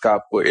گا جس کا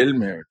آپ کو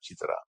علم ہے اچھی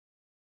طرح،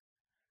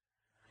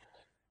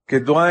 کہ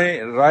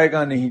دعائیں رائے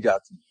گاہ نہیں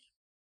جاتی ہیں۔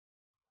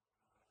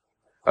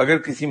 اگر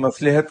کسی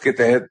مصلحت کے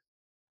تحت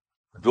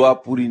دعا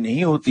پوری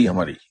نہیں ہوتی،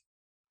 ہماری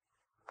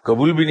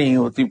قبول بھی نہیں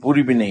ہوتی،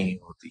 پوری بھی نہیں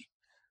ہوتی،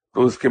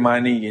 تو اس کے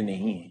معنی یہ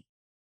نہیں ہے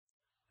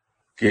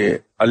کہ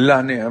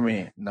اللہ نے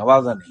ہمیں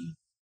نوازا نہیں۔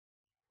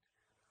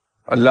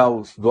 اللہ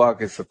اس دعا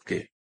کے صدقے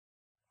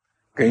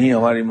کہیں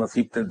ہماری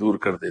مصیبتیں دور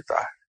کر دیتا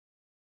ہے،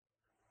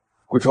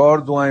 کچھ اور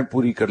دعائیں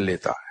پوری کر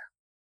لیتا ہے،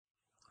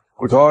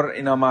 کچھ اور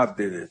انعامات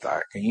دے دیتا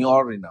ہے، کہیں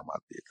اور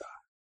انعامات دیتا ہے۔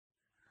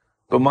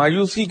 تو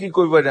مایوسی کی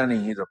کوئی وجہ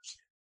نہیں رب سے۔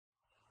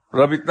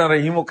 رب اتنا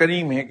رحیم و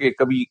کریم ہے کہ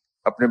کبھی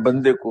اپنے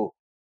بندے کو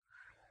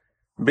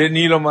بے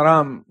نیل و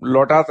مرام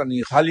لوٹاتا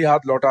نہیں، خالی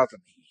ہاتھ لوٹاتا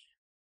نہیں،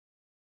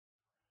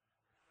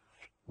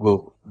 وہ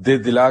دے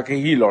دلا کے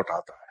ہی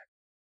لوٹاتا ہے۔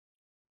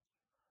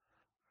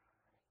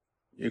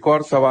 ایک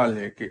اور سوال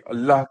ہے کہ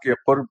اللہ کے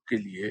قرب کے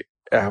لیے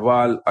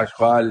احوال،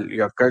 اشغال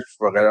یا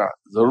کشف وغیرہ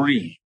ضروری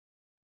ہیں؟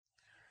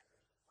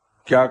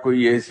 کیا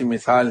کوئی ایسی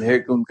مثال ہے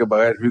کہ ان کے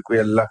بغیر بھی کوئی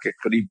اللہ کے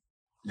قریب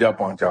جا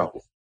پہنچا ہو؟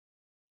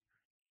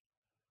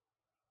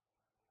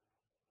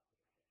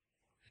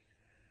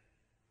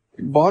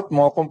 بہت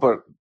موقعوں پر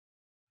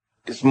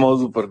اس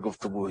موضوع پر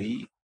گفتگو ہوئی،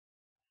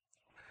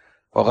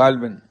 اور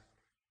غالباً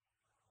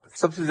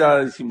سب سے زیادہ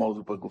اسی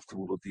موضوع پر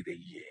گفتگو ہوتی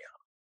رہی ہے۔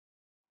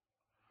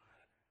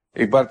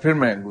 ایک بار پھر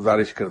میں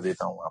گزارش کر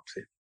دیتا ہوں آپ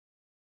سے۔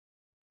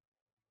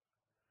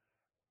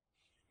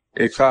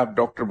 ایک صاحب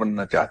ڈاکٹر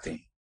بننا چاہتے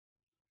ہیں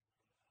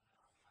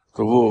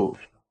تو وہ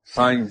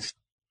سائنس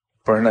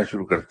پڑھنا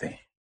شروع کرتے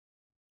ہیں۔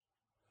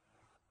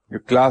 جو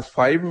کلاس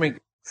 5 میں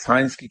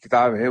سائنس کی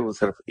کتاب ہے وہ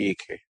صرف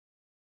ایک ہے،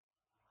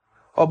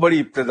 اور بڑی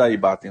ابتدائی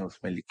باتیں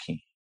اس میں لکھی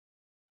ہیں،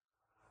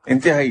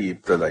 انتہائی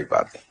ابتدائی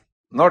باتیں،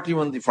 not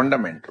even the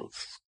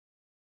fundamentals.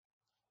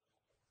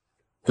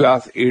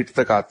 Class 8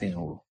 تک آتے ہیں،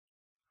 وہ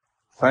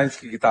سائنس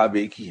کی کتاب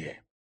ایک ہی ہے،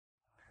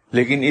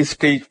 لیکن اس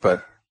سٹیج پر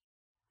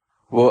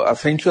وہ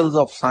اسینشلز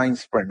آف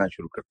سائنس پڑھنا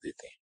شروع کر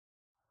دیتے ہیں۔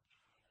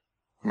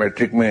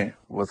 میٹرک میں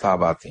وہ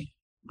صاحب آتے ہیں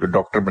جو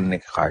ڈاکٹر بننے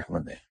کے خواہش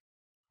مند ہیں،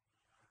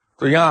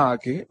 تو یہاں آ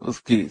کے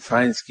اس کی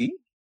سائنس کی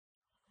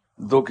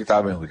 2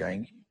 کتابیں ہو جائیں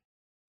گی،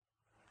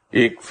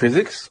 ایک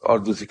فزکس اور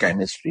دوسری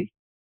کیمسٹری،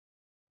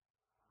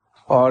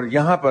 اور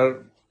یہاں پر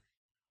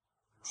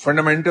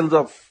فنڈامنٹلز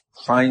آف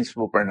سائنس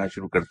وہ پڑھنا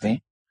شروع کرتے ہیں،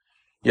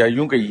 یا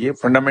یوں کہیے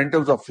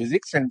fundamentals of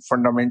physics and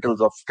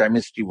fundamentals of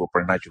chemistry وہ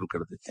پڑھنا شروع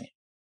کر دیتے ہیں۔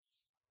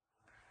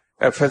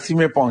 ایف ایس سی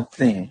میں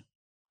پہنچتے ہیں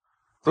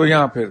تو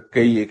یہاں پھر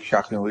کئی ایک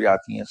شاخیں ہو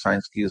جاتی ہیں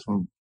سائنس کی، اس میں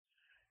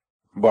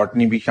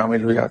باٹنی بھی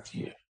شامل ہو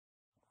جاتی ہے،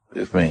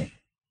 اس میں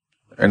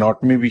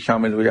اناٹمی بھی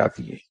شامل ہو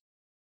جاتی ہے،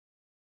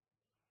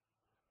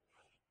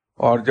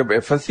 اور جب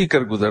ایف ایس سی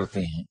کر گزرتے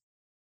ہیں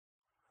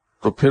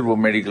تو پھر وہ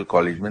میڈیکل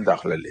کالج میں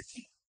داخلہ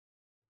لیتی ہیں۔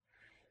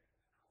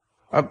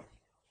 اب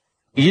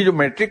یہ جو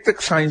میٹرک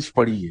تک سائنس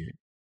پڑھی ہے،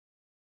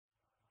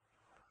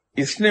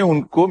 اس نے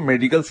ان کو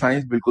میڈیکل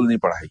سائنس بالکل نہیں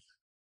پڑھائی۔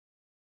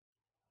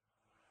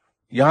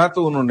 یہاں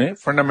تو انہوں نے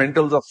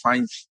فنڈامنٹلز آف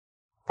سائنس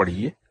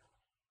پڑھی ہے،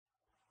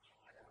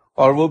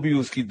 اور وہ بھی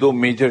اس کی دو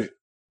major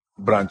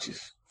branches,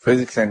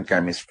 physics and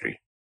chemistry.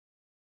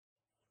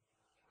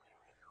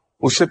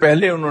 اس سے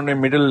پہلے انہوں نے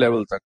مڈل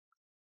لیول تک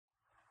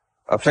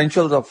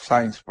اسینشلز آف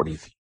سائنس پڑھی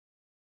تھی،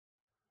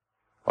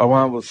 اور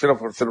وہاں وہ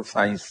صرف اور صرف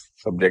سائنس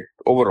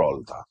سبجیکٹ اوور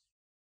آل تھا۔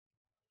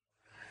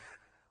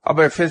 اب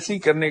ایف ایس سی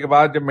کرنے کے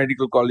بعد جب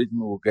میڈیکل کالج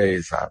میں وہ گئے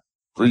صاحب،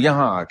 تو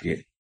یہاں آ کے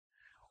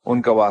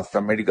ان کا واسطہ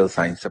میڈیکل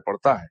سائنس سے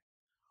پڑتا ہے،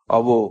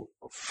 اور وہ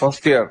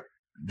فرسٹ ایئر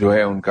جو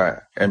ہے ان کا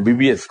ایم بی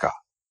بی ایس کا،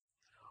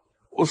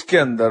 اس کے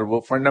اندر وہ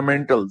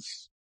فنڈامنٹلز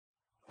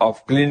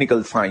آف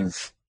کلینکل سائنس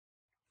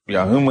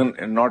یا ہیومن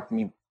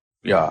اناٹمی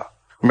یا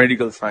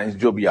میڈیکل سائنس،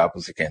 جو بھی آپ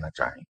اسے کہنا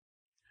چاہیں،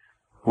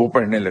 وہ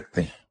پڑھنے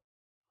لگتے ہیں۔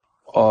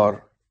 اور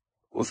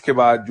اس کے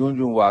بعد جوں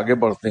وہ آگے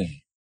بڑھتے ہیں،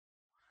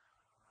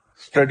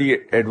 اسٹڈی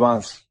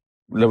ایڈوانس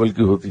لیول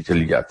کی ہوتی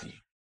چلی جاتی ہے۔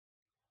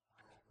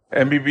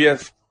 ایم بی بی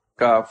ایس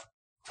کا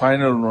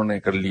فائنل انہوں نے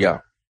کر لیا،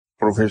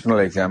 پروفیشنل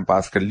ایگزام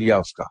پاس کر لیا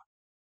اس کا۔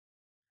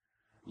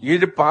 یہ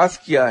جب پاس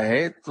کیا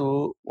ہے تو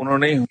انہوں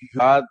نے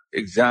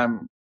ایگزام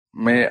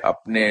میں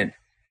اپنے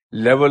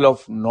لیول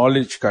آف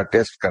نالج کا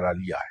ٹیسٹ کرا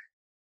لیا ہے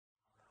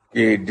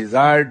کہ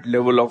ڈیزائرڈ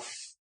لیول آف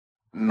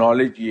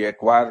نالج یہ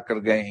ایکوائر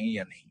کر گئے ہیں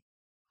یا نہیں۔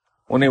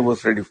 انہیں وہ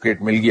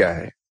سرٹیفکیٹ مل گیا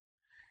ہے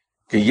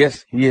کہ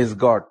یس he has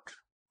got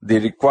the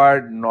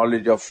required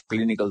knowledge of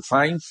clinical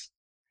science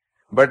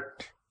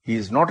but he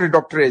is not a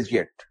doctor as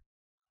yet.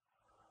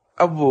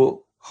 اب وہ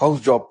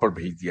ہاؤس جاب پر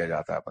بھیج دیا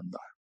جاتا ہے بندہ،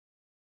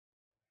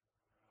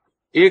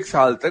 1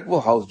 سال تک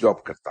وہ ہاؤس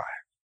جاب کرتا ہے۔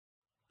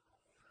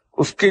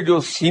 اس کے جو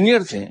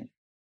سینئرز ہیں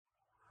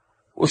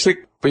اسے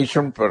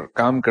پیشنٹ پر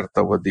کام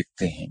کرتا ہوا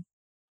دیکھتے ہیں،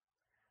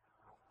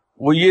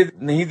 وہ یہ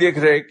نہیں دیکھ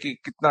رہے کہ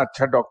کتنا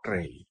اچھا ڈاکٹر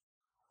ہے،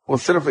 وہ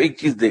صرف ایک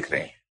چیز دیکھ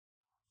رہے ہیں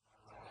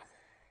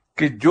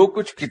کہ جو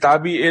کچھ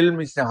کتابی علم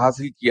اس نے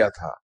حاصل کیا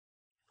تھا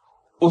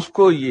اس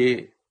کو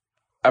یہ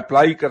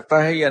اپلائی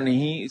کرتا ہے یا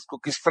نہیں، اس کو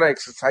کس طرح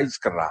ایکسرسائز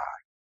کر رہا ہے۔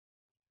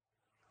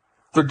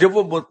 تو جب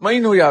وہ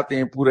مطمئن ہو جاتے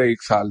ہیں پورا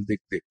 1 سال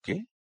دیکھ دیکھ کے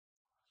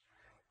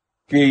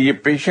کہ یہ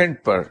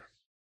پیشنٹ پر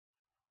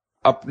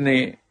اپنے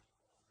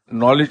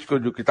نالج کو،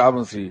 جو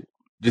کتابوں سے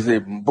جسے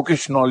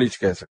بکش نالج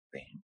کہہ سکتے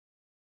ہیں،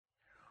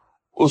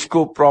 اس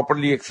کو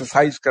پراپرلی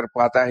ایکسرسائز کر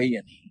پاتا ہے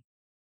یا نہیں،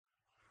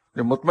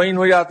 جب مطمئن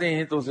ہو جاتے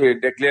ہیں تو اسے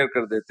ڈکلیئر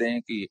کر دیتے ہیں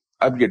کہ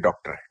اب یہ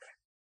ڈاکٹر ہے۔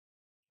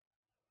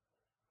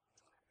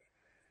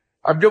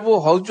 اب جب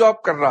وہ ہاؤس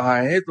جاب کر رہا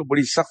ہے تو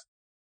بڑی سخت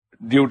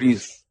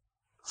ڈیوٹیز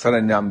سر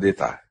انجام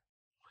دیتا ہے،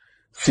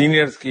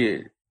 سینئرز کے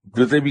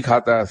جوتے بھی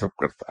کھاتا ہے، سب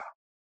کرتا ہے۔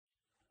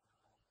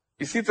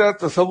 اسی طرح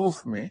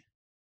تصوف میں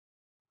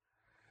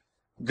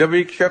جب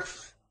ایک شخص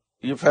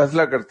یہ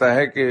فیصلہ کرتا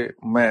ہے کہ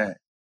میں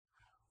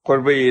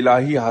قرب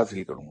الہی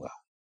حاصل کروں گا،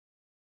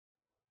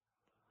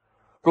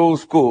 تو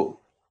اس کو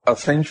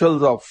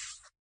اسینشلز آف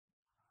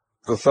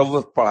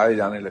تصوف پڑھائے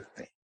جانے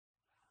لگتے ہیں،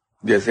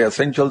 جیسے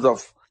اسینشلز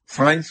آف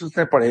سائنس اس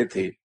نے پڑھے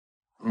تھے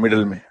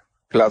مڈل میں،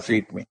 کلاس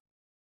 8 میں۔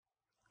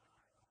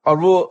 اور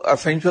وہ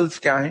اسینشلز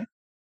کیا ہیں؟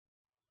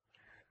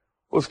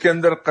 اس کے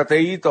اندر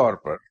قطعی طور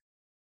پر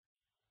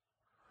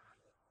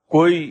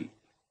کوئی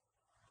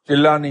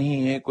چلہ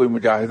نہیں ہے، کوئی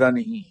مجاہدہ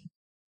نہیں ہے،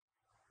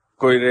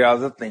 کوئی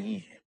ریاضت نہیں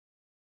ہے۔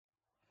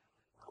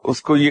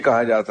 اس کو یہ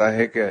کہا جاتا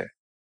ہے کہ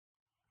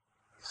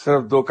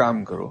صرف 2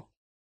 کام کرو،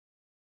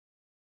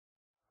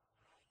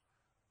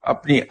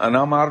 اپنی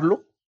انا مار لو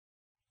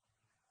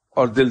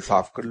اور دل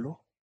صاف کر لو۔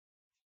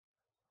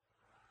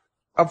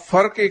 اب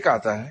فرق ایک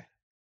آتا ہے،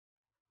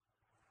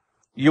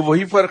 یہ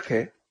وہی فرق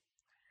ہے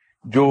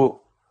جو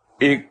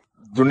ایک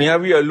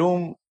دنیاوی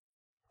علوم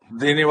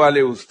دینے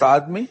والے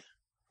استاد میں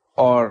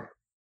اور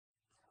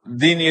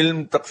دین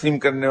علم تقسیم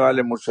کرنے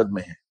والے مرشد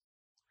میں ہے۔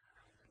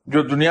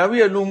 جو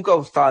دنیاوی علوم کا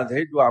استاد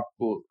ہے، جو آپ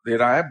کو دے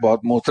رہا ہے، بہت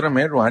محترم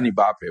ہے، روحانی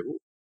باپ ہے، وہ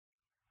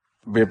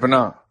بے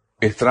پناہ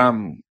احترام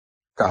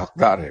کا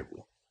حقدار ہے۔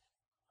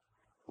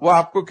 وہ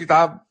آپ کو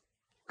کتاب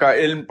کا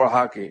علم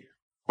پڑھا کے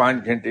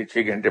 5 گھنٹے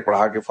 6 گھنٹے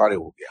پڑھا کے فارغ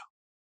ہو گیا،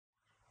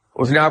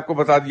 اس نے آپ کو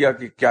بتا دیا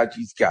کہ کیا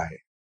چیز کیا ہے،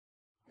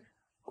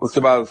 اس کے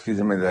بعد اس کی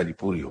ذمہ داری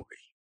پوری ہو گئی۔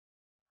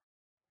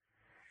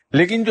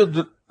 لیکن جو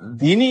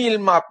دینی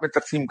علم آپ میں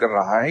تقسیم کر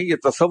رہا ہے، یہ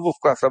تصوف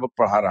کا سبق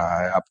پڑھا رہا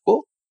ہے آپ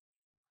کو،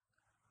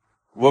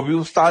 وہ بھی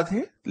استاد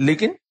ہے،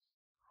 لیکن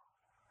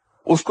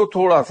اس کو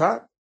تھوڑا سا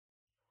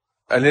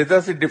علیحدہ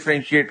سے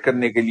ڈفرینشیٹ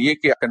کرنے کے لیے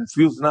کہ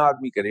کنفیوز نہ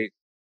آدمی کرے،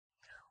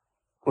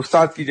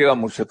 استاد کی جگہ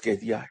مرشد کہہ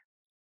دیا ہے۔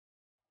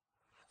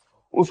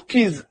 اس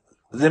کی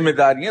ذمہ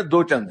داریاں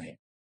 2 چند ہیں۔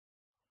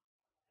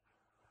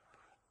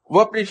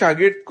 وہ اپنے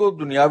شاگرد کو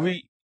دنیاوی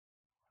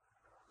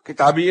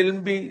کتابی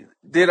علم بھی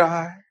دے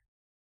رہا ہے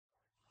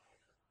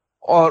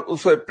اور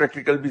اسے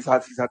پریکٹیکل بھی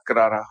ساتھ ہی ساتھ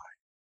کرا رہا ہے.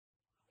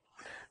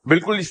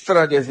 بالکل اس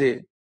طرح جیسے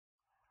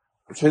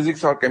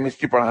فزکس اور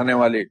کیمسٹری پڑھانے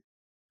والے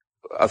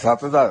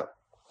اساتذہ،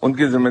 ان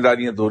کی ذمہ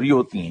داریاں دوہری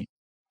ہوتی ہیں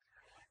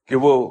کہ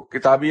وہ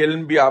کتابی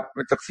علم بھی آپ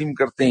میں تقسیم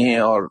کرتے ہیں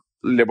اور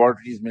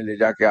لیبارٹریز میں لے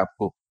جا کے آپ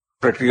کو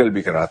پریکٹیکل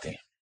بھی کراتے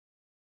ہیں.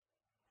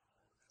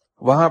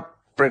 وہاں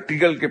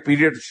پریکٹیکل کے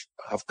پیریڈ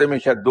ہفتے میں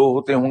شاید 2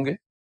 ہوتے ہوں گے.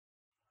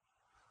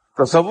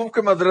 تصوف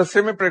کے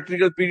مدرسے میں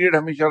پریکٹیکل پیریڈ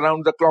ہمیشہ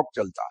راؤنڈ دا کلاک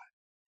چلتا ہے.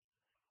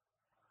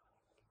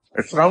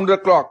 It's round the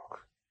clock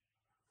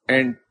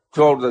and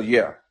through out the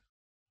year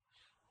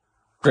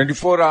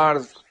 24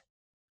 hours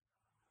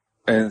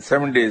and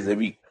 7 days a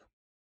week.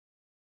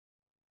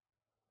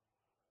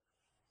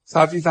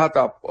 ساتھ ہی ساتھ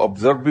آپ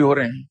آبزرو بھی ہو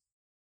رہے ہیں.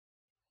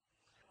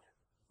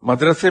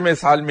 مدرسے میں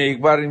سال میں ایک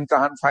بار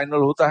امتحان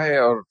فائنل ہوتا ہے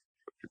اور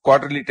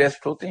کوارٹرلی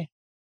ٹیسٹ ہوتے ہیں.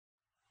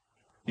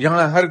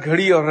 یہاں ہر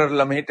گھڑی اور ہر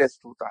لمحے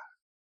ٹیسٹ ہوتا ہے،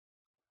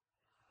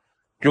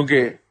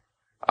 کیونکہ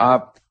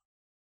آپ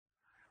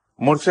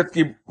مرشد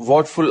کی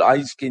واچ فل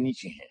آئیز کے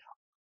نیچے ہیں.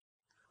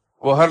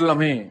 وہ ہر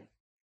لمحے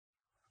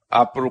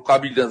آپ پر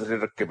رقابی نظریں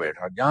رکھ کے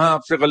بیٹھا. جہاں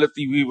آپ سے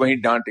غلطی ہوئی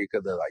وہیں ڈانٹ ایک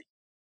عدد آئی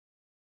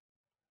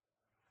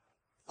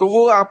تو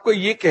وہ آپ کو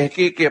یہ کہہ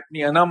کے کہ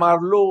اپنی انا مار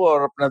لو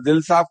اور اپنا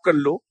دل صاف کر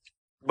لو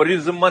بڑی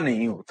ذمہ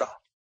نہیں ہوتا،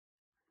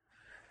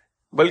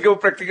 بلکہ وہ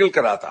پریکٹیکل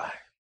کراتا ہے.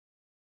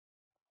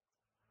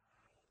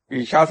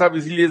 یہ شاہ صاحب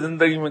اسی لیے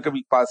زندگی میں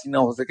کبھی پاس ہی نہ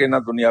ہو سکے، نہ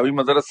دنیاوی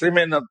مدرسے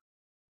میں نہ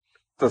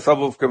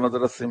تصوف کے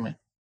مدرسے میں،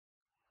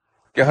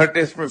 کہ ہر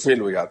ٹیسٹ میں فیل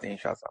ہو جاتے ہیں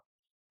شاہ صاحب.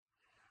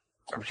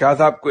 اب شاہ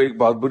صاحب کو ایک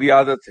بہت بری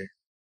عادت ہے،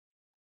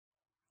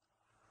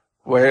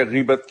 وہ ہے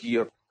غیبت کی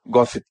اور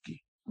گوسپ کی.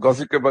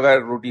 گوسپ کے بغیر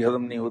روٹی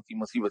ہضم نہیں ہوتی،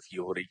 مصیبت یہ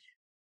ہو رہی ہے.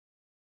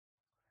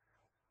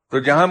 تو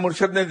جہاں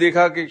مرشد نے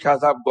دیکھا کہ شاہ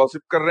صاحب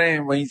گوسپ کر رہے ہیں،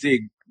 وہیں سے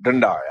ایک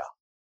ڈنڈا آیا.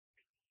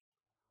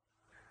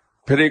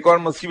 پھر ایک اور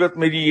مصیبت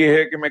میری یہ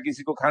ہے کہ میں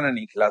کسی کو کھانا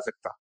نہیں کھلا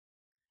سکتا،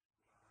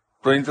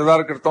 تو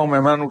انتظار کرتا ہوں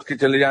مہمان اٹھ کے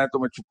چلے جائیں تو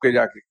میں چھپ کے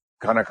جا کے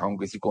کھانا کھاؤں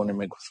کسی کونے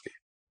میں گھس کے.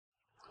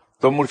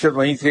 تو مرشد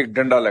وہیں سے ایک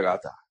ڈنڈا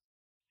لگاتا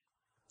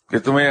کہ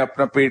تمہیں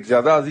اپنا پیٹ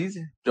زیادہ عزیز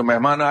ہے، جو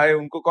مہمان آئے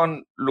ان کو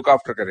کون لک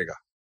آفٹر کرے گا.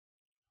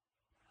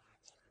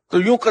 تو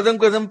یوں قدم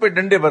قدم پہ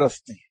ڈنڈے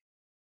برستے ہیں.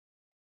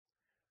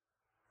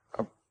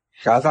 اب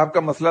شاہ صاحب کا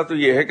مسئلہ تو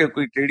یہ ہے کہ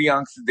کوئی ٹیڑھی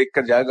آنکھ سے دیکھ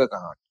کر جائے گا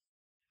کہاں.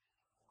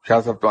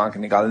 شاہ صاحب تو آنکھ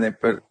نکالنے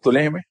پر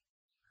تلے میں.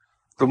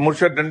 تو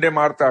مرشد ڈنڈے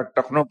مارتا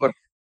ٹخنوں پر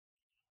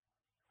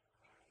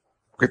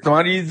کہ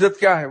تمہاری عزت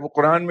کیا ہے. وہ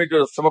قرآن میں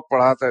جو سبق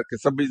پڑھاتا ہے کہ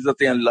سب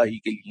عزتیں اللہ ہی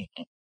کے لیے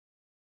ہیں،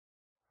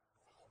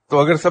 تو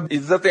اگر سب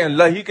عزتیں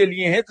اللہ ہی کے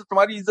لیے ہیں تو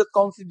تمہاری عزت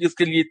کون سی جس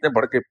کے لیے اتنے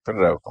بڑھ کے پھر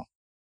رہے ہو تم.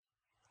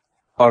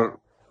 اور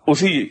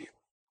اسی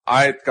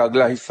آیت کا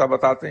اگلا حصہ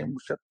بتاتے ہیں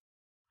مرشد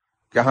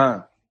کہ ہاں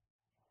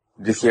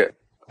جسے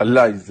اللہ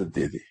عزت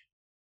دے دے،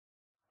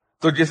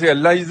 تو جسے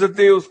اللہ عزت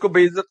دے اس کو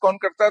بے عزت کون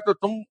کرتا ہے. تو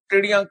تم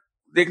ٹیڑیاں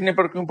دیکھنے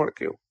پر کیوں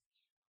پڑکے ہو؟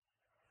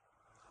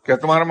 کیا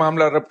تمہارا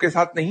معاملہ رب کے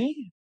ساتھ نہیں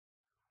ہے؟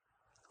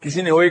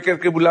 کسی نے اوئے کر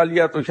کے بلا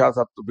لیا تو شاہ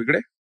صاحب تو بگڑے،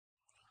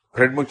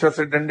 پھر مرشد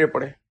سے ڈنڈے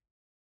پڑے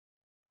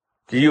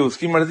کہ یہ اس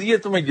کی مرضی ہے،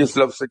 تمہیں جس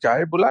لفظ سے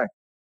چاہے بلائے،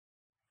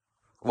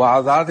 وہ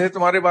آزاد ہے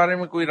تمہارے بارے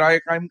میں کوئی رائے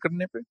قائم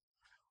کرنے پہ.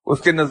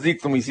 اس کے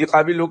نزدیک تم اسی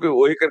قابل ہو کہ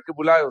اوئے کر کے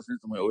بلائے، اس نے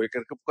تمہیں اوئے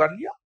کر کے پکار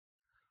لیا.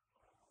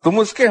 تم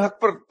اس کے حق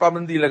پر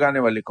پابندی لگانے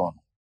والے کون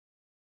ہو؟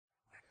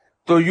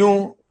 تو یوں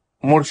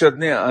مرشد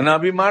نے انا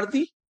بھی مار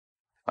دی،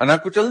 انا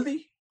کچل دی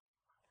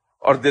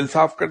اور دل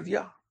صاف کر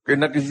دیا کہ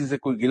نہ کسی سے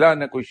کوئی گلا،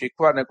 نہ کوئی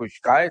شکوہ، نہ کوئی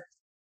شکایت.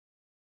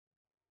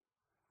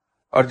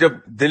 اور جب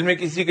دل میں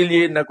کسی کے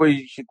لیے نہ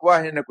کوئی شکوہ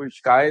ہے، نہ کوئی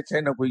شکایت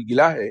ہے، نہ کوئی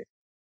گلا ہے،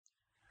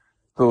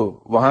 تو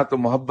وہاں تو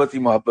محبت ہی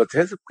محبت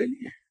ہے سب کے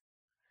لیے.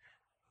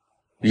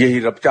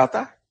 یہی رب چاہتا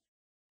ہے.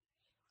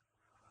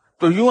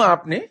 تو یوں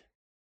آپ نے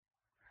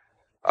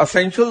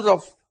اسینشلز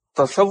آف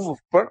تصوف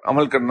پر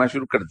عمل کرنا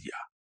شروع کر دیا.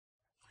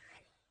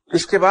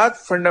 اس کے بعد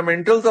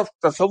فنڈامنٹلز آف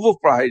تصوف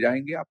پڑھائے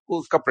جائیں گے آپ کو،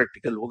 اس کا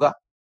پریکٹیکل ہوگا.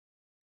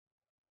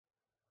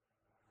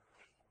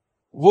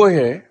 وہ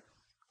ہے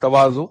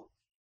تواضع.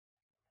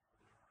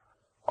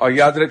 اور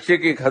یاد رکھیے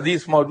کہ ایک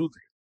حدیث موجود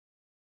ہے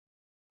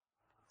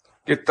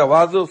کہ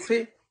تواضع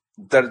سے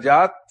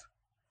درجات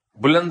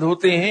بلند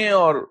ہوتے ہیں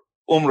اور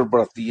عمر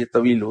بڑھتی ہے،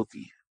 طویل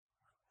ہوتی ہے.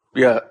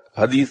 یہ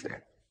حدیث ہے.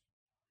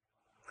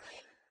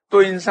 تو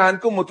انسان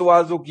کو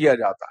متواضع کیا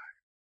جاتا ہے.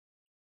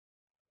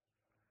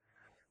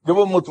 جب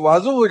وہ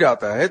متواضع ہو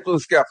جاتا ہے تو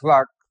اس کے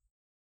اخلاق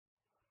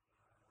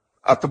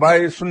اتباع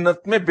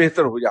سنت میں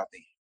بہتر ہو جاتے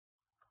ہیں،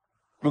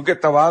 کیونکہ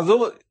تواضع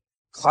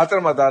خاطر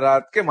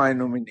مدارات کے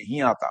معنوں میں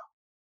نہیں آتا.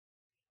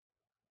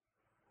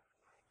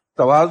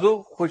 تواضع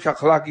خوش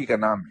اخلاقی کا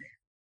نام ہے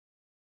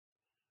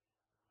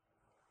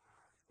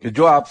کہ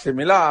جو آپ سے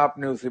ملا آپ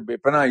نے اسے بے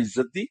پناہ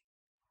عزت دی،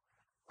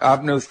 آپ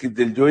نے اس کی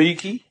دلجوئی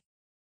کی،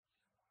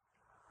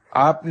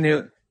 آپ نے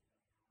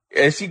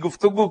ایسی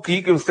گفتگو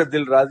کی کہ اس کا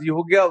دل راضی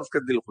ہو گیا، اس کا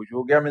دل خوش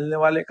ہو گیا ملنے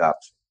والے کا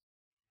آپ سے.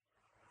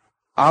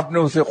 آپ نے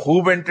اسے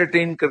خوب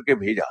انٹرٹین کر کے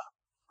بھیجا.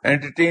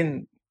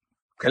 انٹرٹین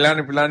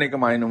کھلانے پلانے کے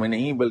معنوں میں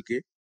نہیں، بلکہ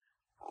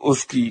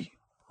اس کی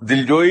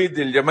دلجوئی،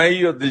 دل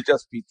جمعی اور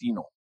دلچسپی،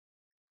 تینوں،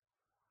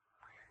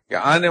 کہ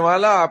آنے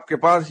والا آپ کے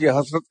پاس یہ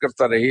حسرت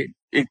کرتا رہے.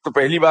 ایک تو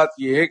پہلی بات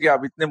یہ ہے کہ آپ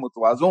اتنے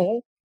متواضع ہوں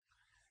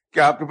کہ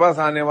آپ کے پاس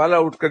آنے والا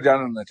اٹھ کر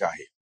جانا نہ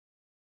چاہے،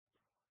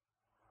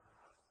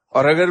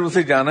 اور اگر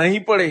اسے جانا ہی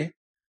پڑے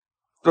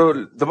تو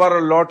دوبارہ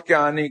لوٹ کے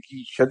آنے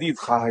کی شدید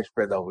خواہش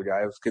پیدا ہو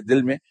جائے اس کے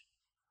دل میں،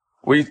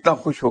 وہ اتنا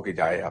خوش ہو کے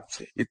جائے آپ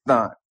سے، اتنا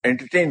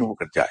انٹرٹین ہو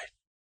کر جائے.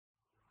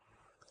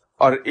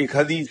 اور ایک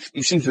حدیث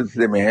اسی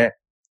سلسلے میں ہے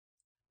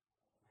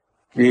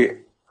کہ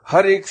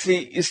ہر ایک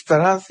سے اس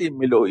طرح سے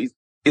ملو،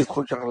 اس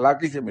خوش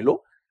اخلاقی سے ملو.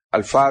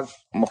 الفاظ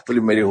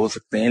مختلف میرے ہو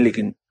سکتے ہیں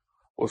لیکن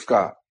اس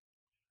کا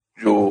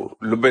جو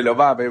لب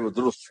لباب ہے وہ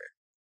درست ہے.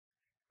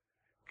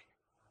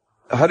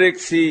 ہر ایک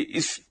سے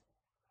اس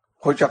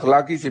خوش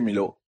اخلاقی سے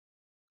ملو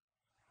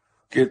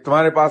کہ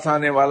تمہارے پاس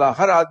آنے والا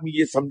ہر آدمی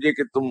یہ سمجھے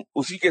کہ تم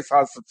اسی کے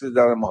ساتھ سب سے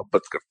زیادہ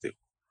محبت کرتے ہو.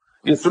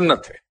 یہ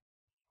سنت ہے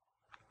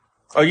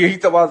اور یہی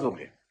تواضع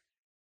ہے.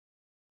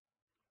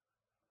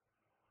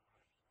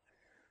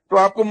 تو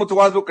آپ کو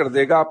متواضع کر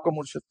دے گا آپ کا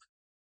مرشد.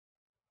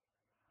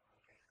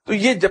 تو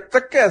یہ جب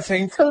تک کہ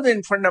اسینشلز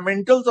اینڈ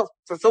فنڈامنٹلز آف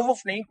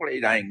تصوف نہیں پڑھے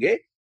جائیں گے،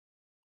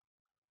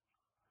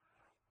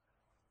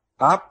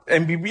 آپ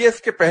ایم بی بی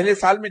ایس کے پہلے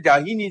سال میں جا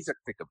ہی نہیں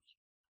سکتے کبھی.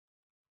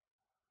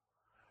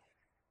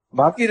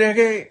 باقی رہ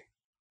گئے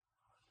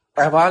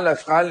احوال،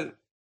 اشغال،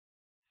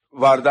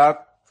 واردات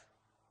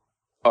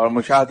اور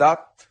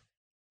مشاہدات.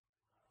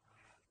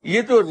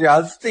 یہ جو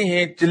ریاضتیں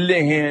ہیں، چلے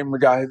ہیں،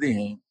 مجاہدے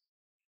ہیں،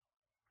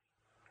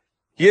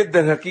 یہ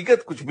در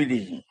حقیقت کچھ بھی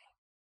نہیں ہیں.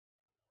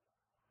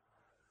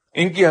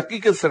 ان کی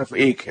حقیقت صرف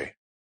ایک ہے،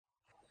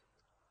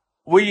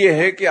 وہ یہ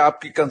ہے کہ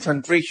آپ کی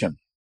کنسنٹریشن،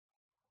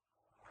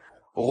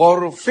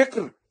 غور و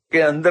فکر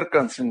کے اندر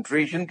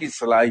کنسنٹریشن کی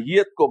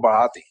صلاحیت کو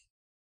بڑھاتے ہیں.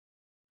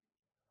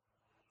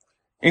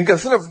 ان کا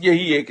صرف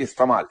یہی ایک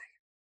استعمال ہے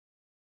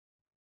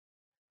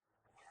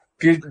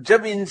کہ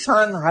جب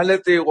انسان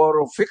حالت غور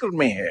و فکر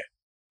میں ہے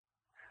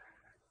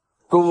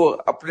تو وہ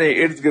اپنے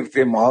ارد گرد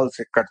کے ماحول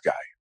سے کٹ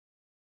جائے.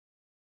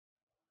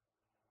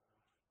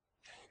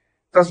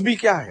 تسبیح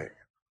کیا ہے؟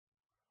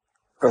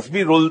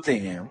 تسبیح رولتے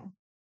ہیں ہم،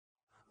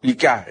 یہ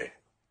کیا ہے؟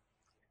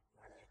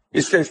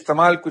 اس کا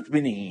استعمال کچھ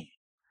بھی نہیں ہے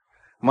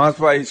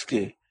ماسوا اس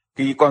کے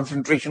کہ یہ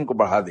کنسنٹریشن کو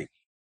بڑھا دے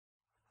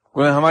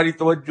گی. ہماری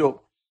توجہ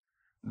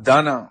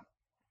دانا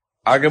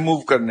آگے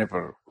موو کرنے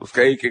پر، اس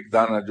کا ایک ایک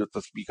دانہ جو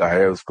تسبیح کا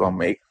ہے اس کو ہم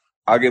ایک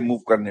آگے موو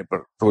کرنے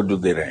پر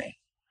توجہ دے رہے ہیں.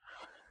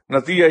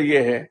 نتیجہ یہ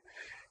ہے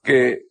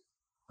کہ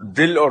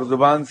دل اور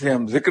زبان سے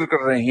ہم ذکر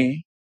کر رہے ہیں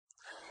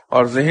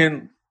اور ذہن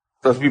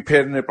تسبیح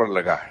پھیرنے پر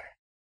لگا ہے،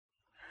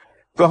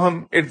 تو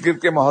ہم ارد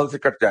گرد کے ماحول سے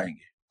کٹ جائیں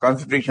گے،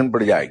 کنسنٹریشن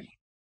بڑھ جائے گی.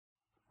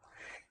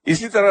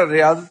 اسی طرح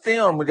ریاضتیں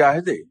اور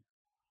مجاہدے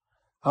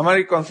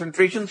ہماری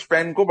کنسنٹریشن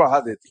سپین کو بڑھا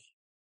دیتی ہیں،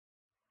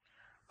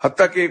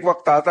 حتیٰ کہ ایک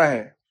وقت آتا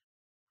ہے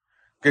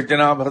کہ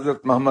جناب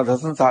حضرت محمد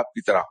حسن صاحب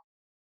کی طرح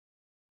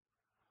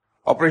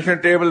آپریشن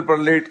ٹیبل پر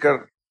لیٹ کر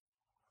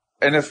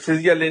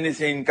اینستھیزیا لینے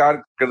سے انکار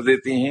کر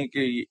دیتے ہیں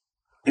کہ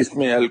اس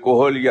میں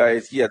الکوہل یا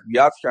ایسی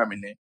ادویات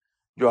شامل ہیں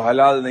جو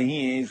حلال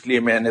نہیں ہیں، اس لیے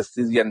میں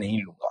اینستھیزیا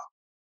نہیں لوں گا.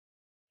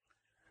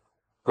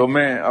 تو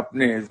میں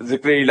اپنے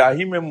ذکر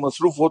الہی میں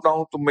مصروف ہوتا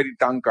ہوں، تم میری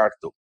ٹانگ کاٹ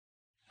دو.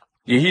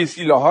 یہی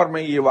اسی لاہور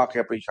میں یہ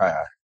واقعہ پیش آیا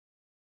ہے.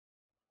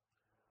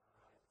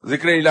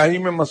 ذکر الہی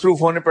میں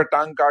مصروف ہونے پر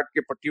ٹانگ کاٹ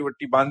کے پٹی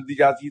وٹی باندھ دی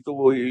جاتی، تو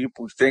وہ یہ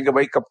پوچھتے ہیں کہ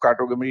بھائی کب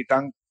کاٹو گے میری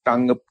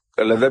ٹانگ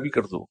علیحدہ بھی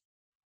کر دو.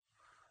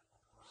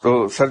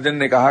 تو سرجن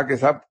نے کہا کہ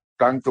صاحب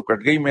ٹانگ تو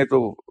کٹ گئی، میں تو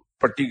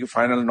پٹی کی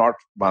فائنل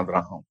ناٹ باندھ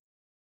رہا ہوں.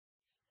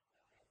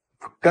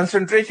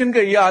 کنسنٹریشن کا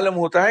یہ عالم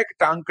ہوتا ہے کہ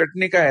ٹانگ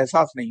کٹنے کا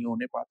احساس نہیں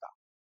ہونے پاتا.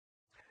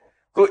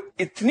 تو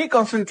اتنی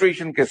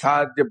کنسنٹریشن کے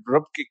ساتھ جب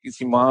رب کے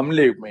کسی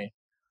معاملے میں،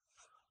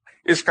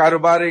 اس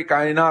کاروبار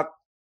کائنات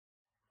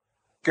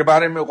کے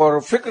بارے میں غور و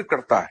فکر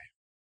کرتا ہے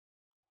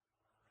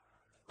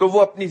تو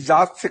وہ اپنی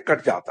ذات سے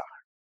کٹ جاتا ہے،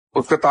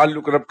 اس کا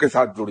تعلق رب کے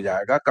ساتھ جڑ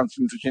جائے گا.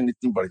 کنسنٹریشن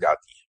اتنی بڑھ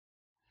جاتی ہے.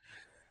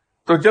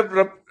 تو جب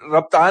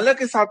رب تعالیٰ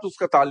کے ساتھ اس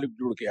کا تعلق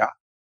جڑ گیا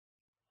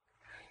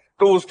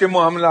تو اس کے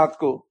معاملات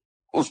کو،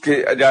 اس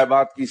کے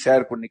عجائبات کی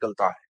سیر کو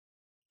نکلتا ہے،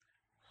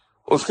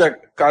 اس کا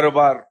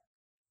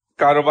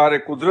کاروبار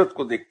قدرت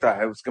کو دیکھتا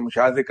ہے، اس کے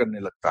مشاہدے کرنے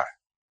لگتا ہے.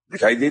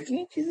 دکھائی دیتی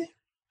ہیں چیزیں.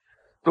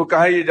 تو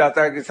کہا یہ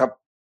جاتا ہے کہ سب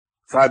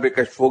صاحب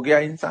کشف ہو گیا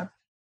انسان.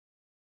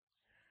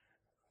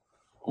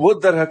 وہ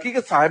در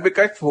حقیقت صاحب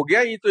کشف ہو گیا،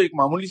 یہ تو ایک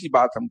معمولی سی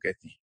بات ہم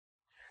کہتے ہیں.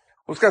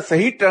 اس کا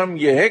صحیح ٹرم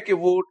یہ ہے کہ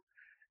وہ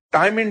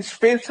ٹائم اینڈ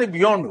اسپیس سے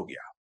بیونڈ ہو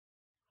گیا،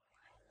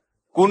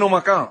 کون و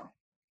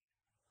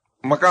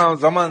مکان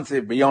زمان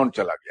سے بیونڈ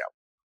چلا گیا.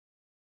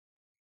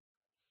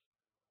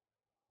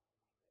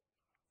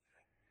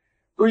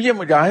 تو یہ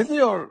مجاہدے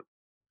اور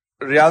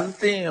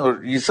ریاضتیں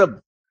اور یہ سب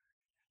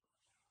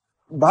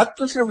بات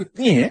تو صرف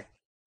اتنی ہے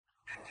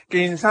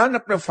کہ انسان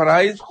اپنے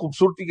فرائض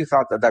خوبصورتی کے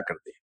ساتھ ادا کر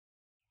دے.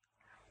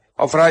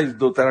 اور فرائض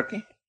دو طرح کے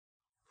ہیں،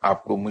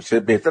 آپ کو مجھ سے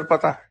بہتر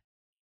پتا ہے.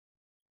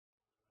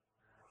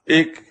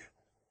 ایک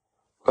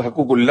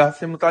حقوق اللہ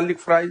سے متعلق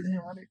فرائض ہیں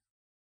ہمارے،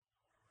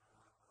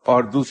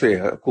 اور دوسرے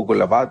حقوق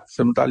العباد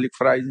سے متعلق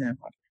فرائض ہیں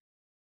ہمارے.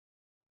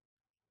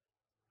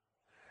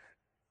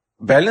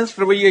 بیلنس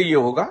رویہ یہ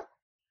ہوگا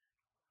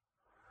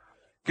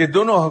کہ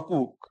دونوں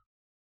حقوق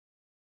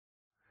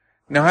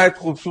نہایت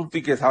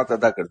خوبصورتی کے ساتھ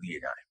ادا کر دیے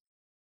جائیں.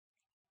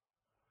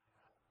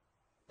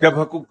 جب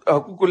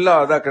حقوق اللہ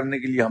ادا کرنے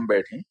کے لیے ہم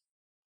بیٹھیں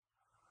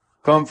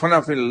تو ہم فنا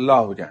فی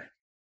اللہ ہو جائیں،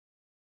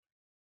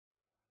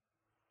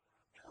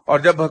 اور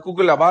جب حقوق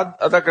العباد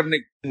ادا کرنے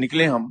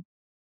نکلیں ہم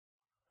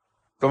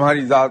تو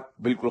ہماری ذات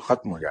بالکل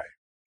ختم ہو جائے،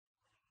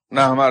 نہ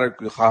ہمارا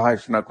کوئی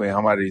خواہش، نہ کوئی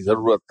ہماری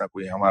ضرورت، نہ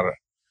کوئی ہمارا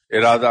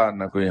ارادہ،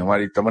 نہ کوئی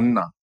ہماری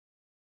تمنا،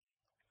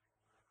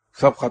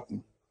 سب ختم،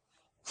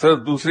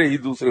 صرف دوسرے ہی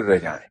دوسرے رہ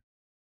جائیں.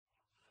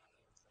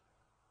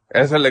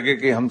 ایسا لگے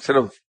کہ ہم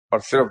صرف اور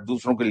صرف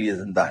دوسروں کے لیے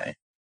زندہ ہیں.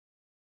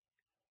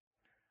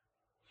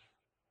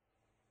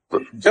 تو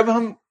جب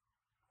ہم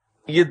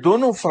یہ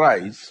دونوں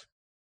فرائض،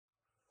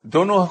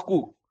 دونوں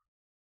حقوق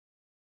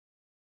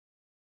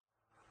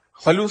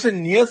خلوص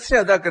نیت سے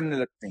ادا کرنے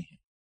لگتے ہیں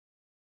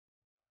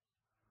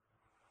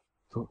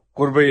تو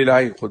قرب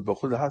الہی خود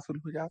بخود حاصل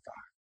ہو جاتا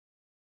ہے.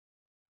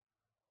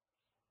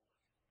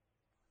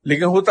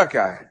 لیکن ہوتا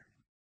کیا ہے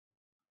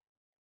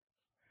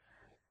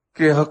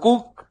کہ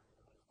حقوق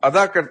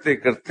ادا کرتے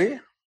کرتے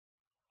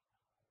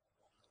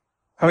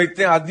ہم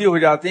اتنے عادی ہو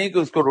جاتے ہیں کہ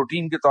اس کو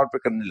روٹین کے طور پہ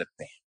کرنے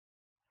لگتے ہیں.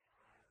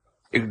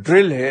 ایک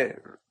ڈرل ہے،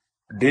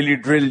 ڈیلی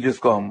ڈرل، جس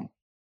کو ہم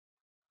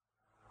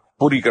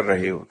پوری کر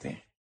رہے ہوتے ہیں،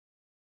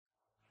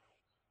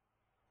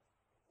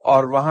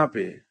 اور وہاں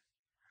پہ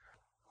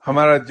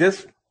ہمارا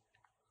جسم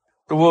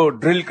تو وہ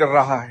ڈرل کر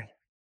رہا ہے،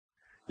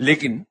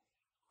 لیکن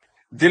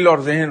دل اور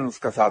ذہن اس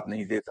کا ساتھ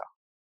نہیں دیتا.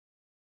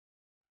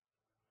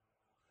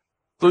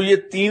 تو یہ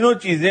تینوں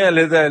چیزیں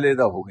علیحدہ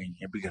علیحدہ ہو گئی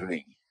ہیں، بگڑ گئی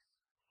ہیں.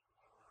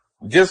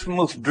 جسم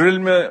اس ڈرل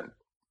میں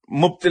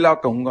مبتلا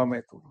کہوں گا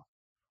میں تو،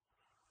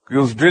 کہ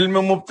اس ڈرل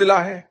میں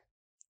مبتلا ہے.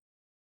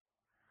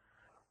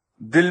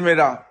 دل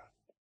میرا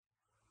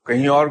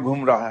کہیں اور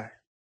گھوم رہا ہے.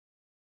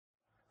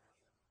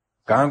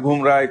 کہاں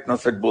گھوم رہا ہے اتنا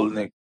سچ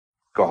بولنے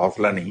کا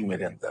حوصلہ نہیں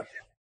میرے اندر.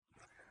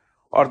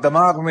 اور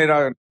دماغ میرا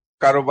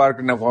کاروبار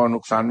کے نفع و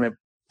نقصان میں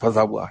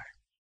پھنسا ہوا ہے.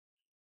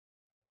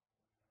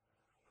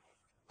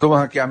 تو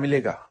وہاں کیا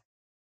ملے گا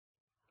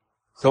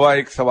سوائے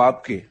ایک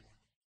ثواب کے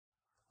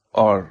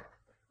اور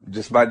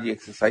جسمانی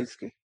ایکسرسائز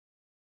کے؟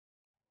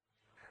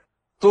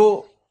 تو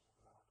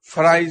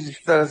فرائض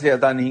اس طرح سے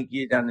ادا نہیں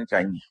کیے جانے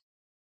چاہیے.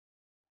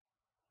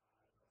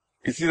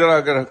 اسی طرح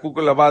اگر حقوق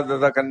العباد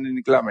ادا کرنے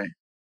نکلا میں،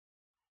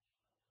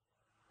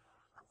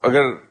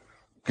 اگر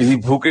کسی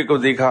بھوکے کو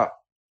دیکھا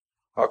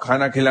اور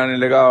کھانا کھلانے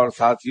لگا اور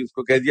ساتھ ہی اس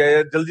کو کہہ دیا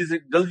یار جلدی سے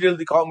جلدی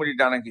جلدی کھاؤ، مجھے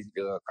جانا کسی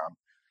جگہ کام.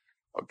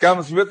 اور کیا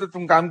مصیبت ہے،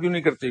 تم کام کیوں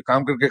نہیں کرتے؟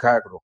 کام کر کے کھایا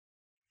کرو،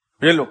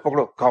 یہ لو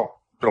پکڑو کھاؤ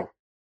چلو.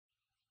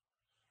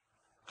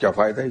 کیا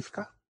فائدہ اس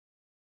کا؟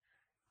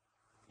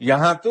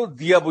 یہاں تو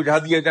دیا بجھا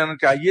دیا جانا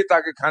چاہیے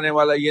تاکہ کھانے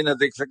والا یہ نہ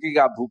دیکھ سکے کہ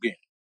آپ بھوکے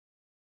ہیں.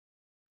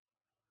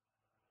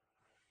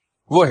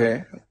 وہ ہے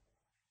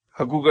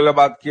حقوق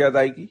العباد کی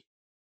ادائیگی.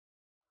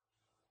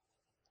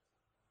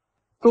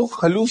 تو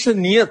خلوص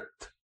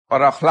نیت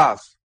اور اخلاص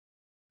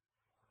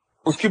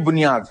اس کی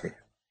بنیاد ہے.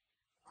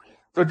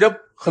 تو جب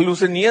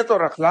خلوص نیت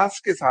اور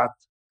اخلاص کے ساتھ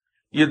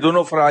یہ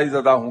دونوں فرائض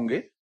ادا ہوں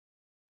گے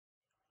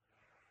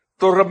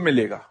تو رب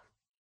ملے گا.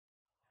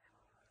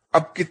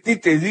 اب کتنی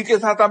تیزی کے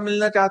ساتھ آپ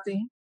ملنا چاہتے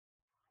ہیں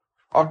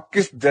اور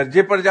کس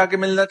درجے پر جا کے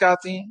ملنا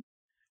چاہتے ہیں،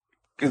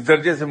 کس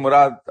درجے سے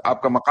مراد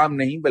آپ کا مقام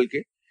نہیں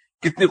بلکہ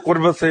کتنی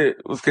قربت سے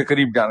اس کے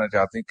قریب جانا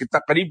چاہتے ہیں، کتنا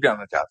قریب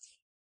جانا چاہتے ہیں،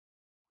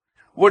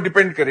 وہ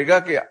ڈیپینڈ کرے گا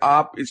کہ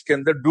آپ اس کے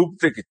اندر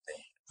ڈوبتے کتنے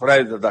ہیں.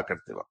 فرائض ادا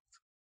کرتے وقت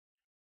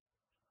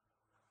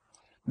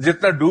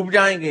جتنا ڈوب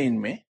جائیں گے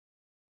ان میں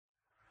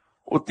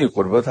اتنی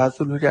قربت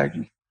حاصل ہو جائے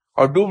گی.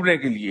 اور ڈوبنے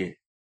کے لیے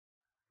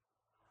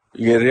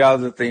یہ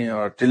ریاضتیں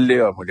اور ٹلے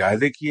اور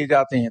مجاہدے کیے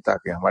جاتے ہیں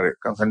تاکہ ہمارے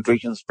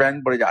کنسنٹریشن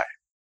سپین بڑھ جائے.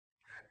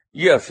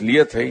 یہ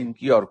اصلیت ہے ان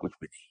کی اور کچھ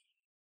بھی نہیں.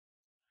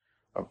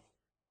 اب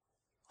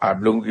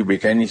آپ لوگوں کی بے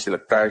چینی سے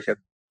لگتا ہے شاید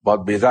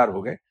بہت بیزار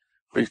ہو گئے،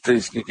 تو اس طرح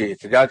اس کے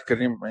احتجاج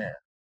کرنے میں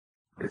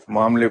اس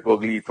معاملے کو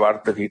اگلی اتوار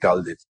تک ہی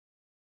ٹال دیتے.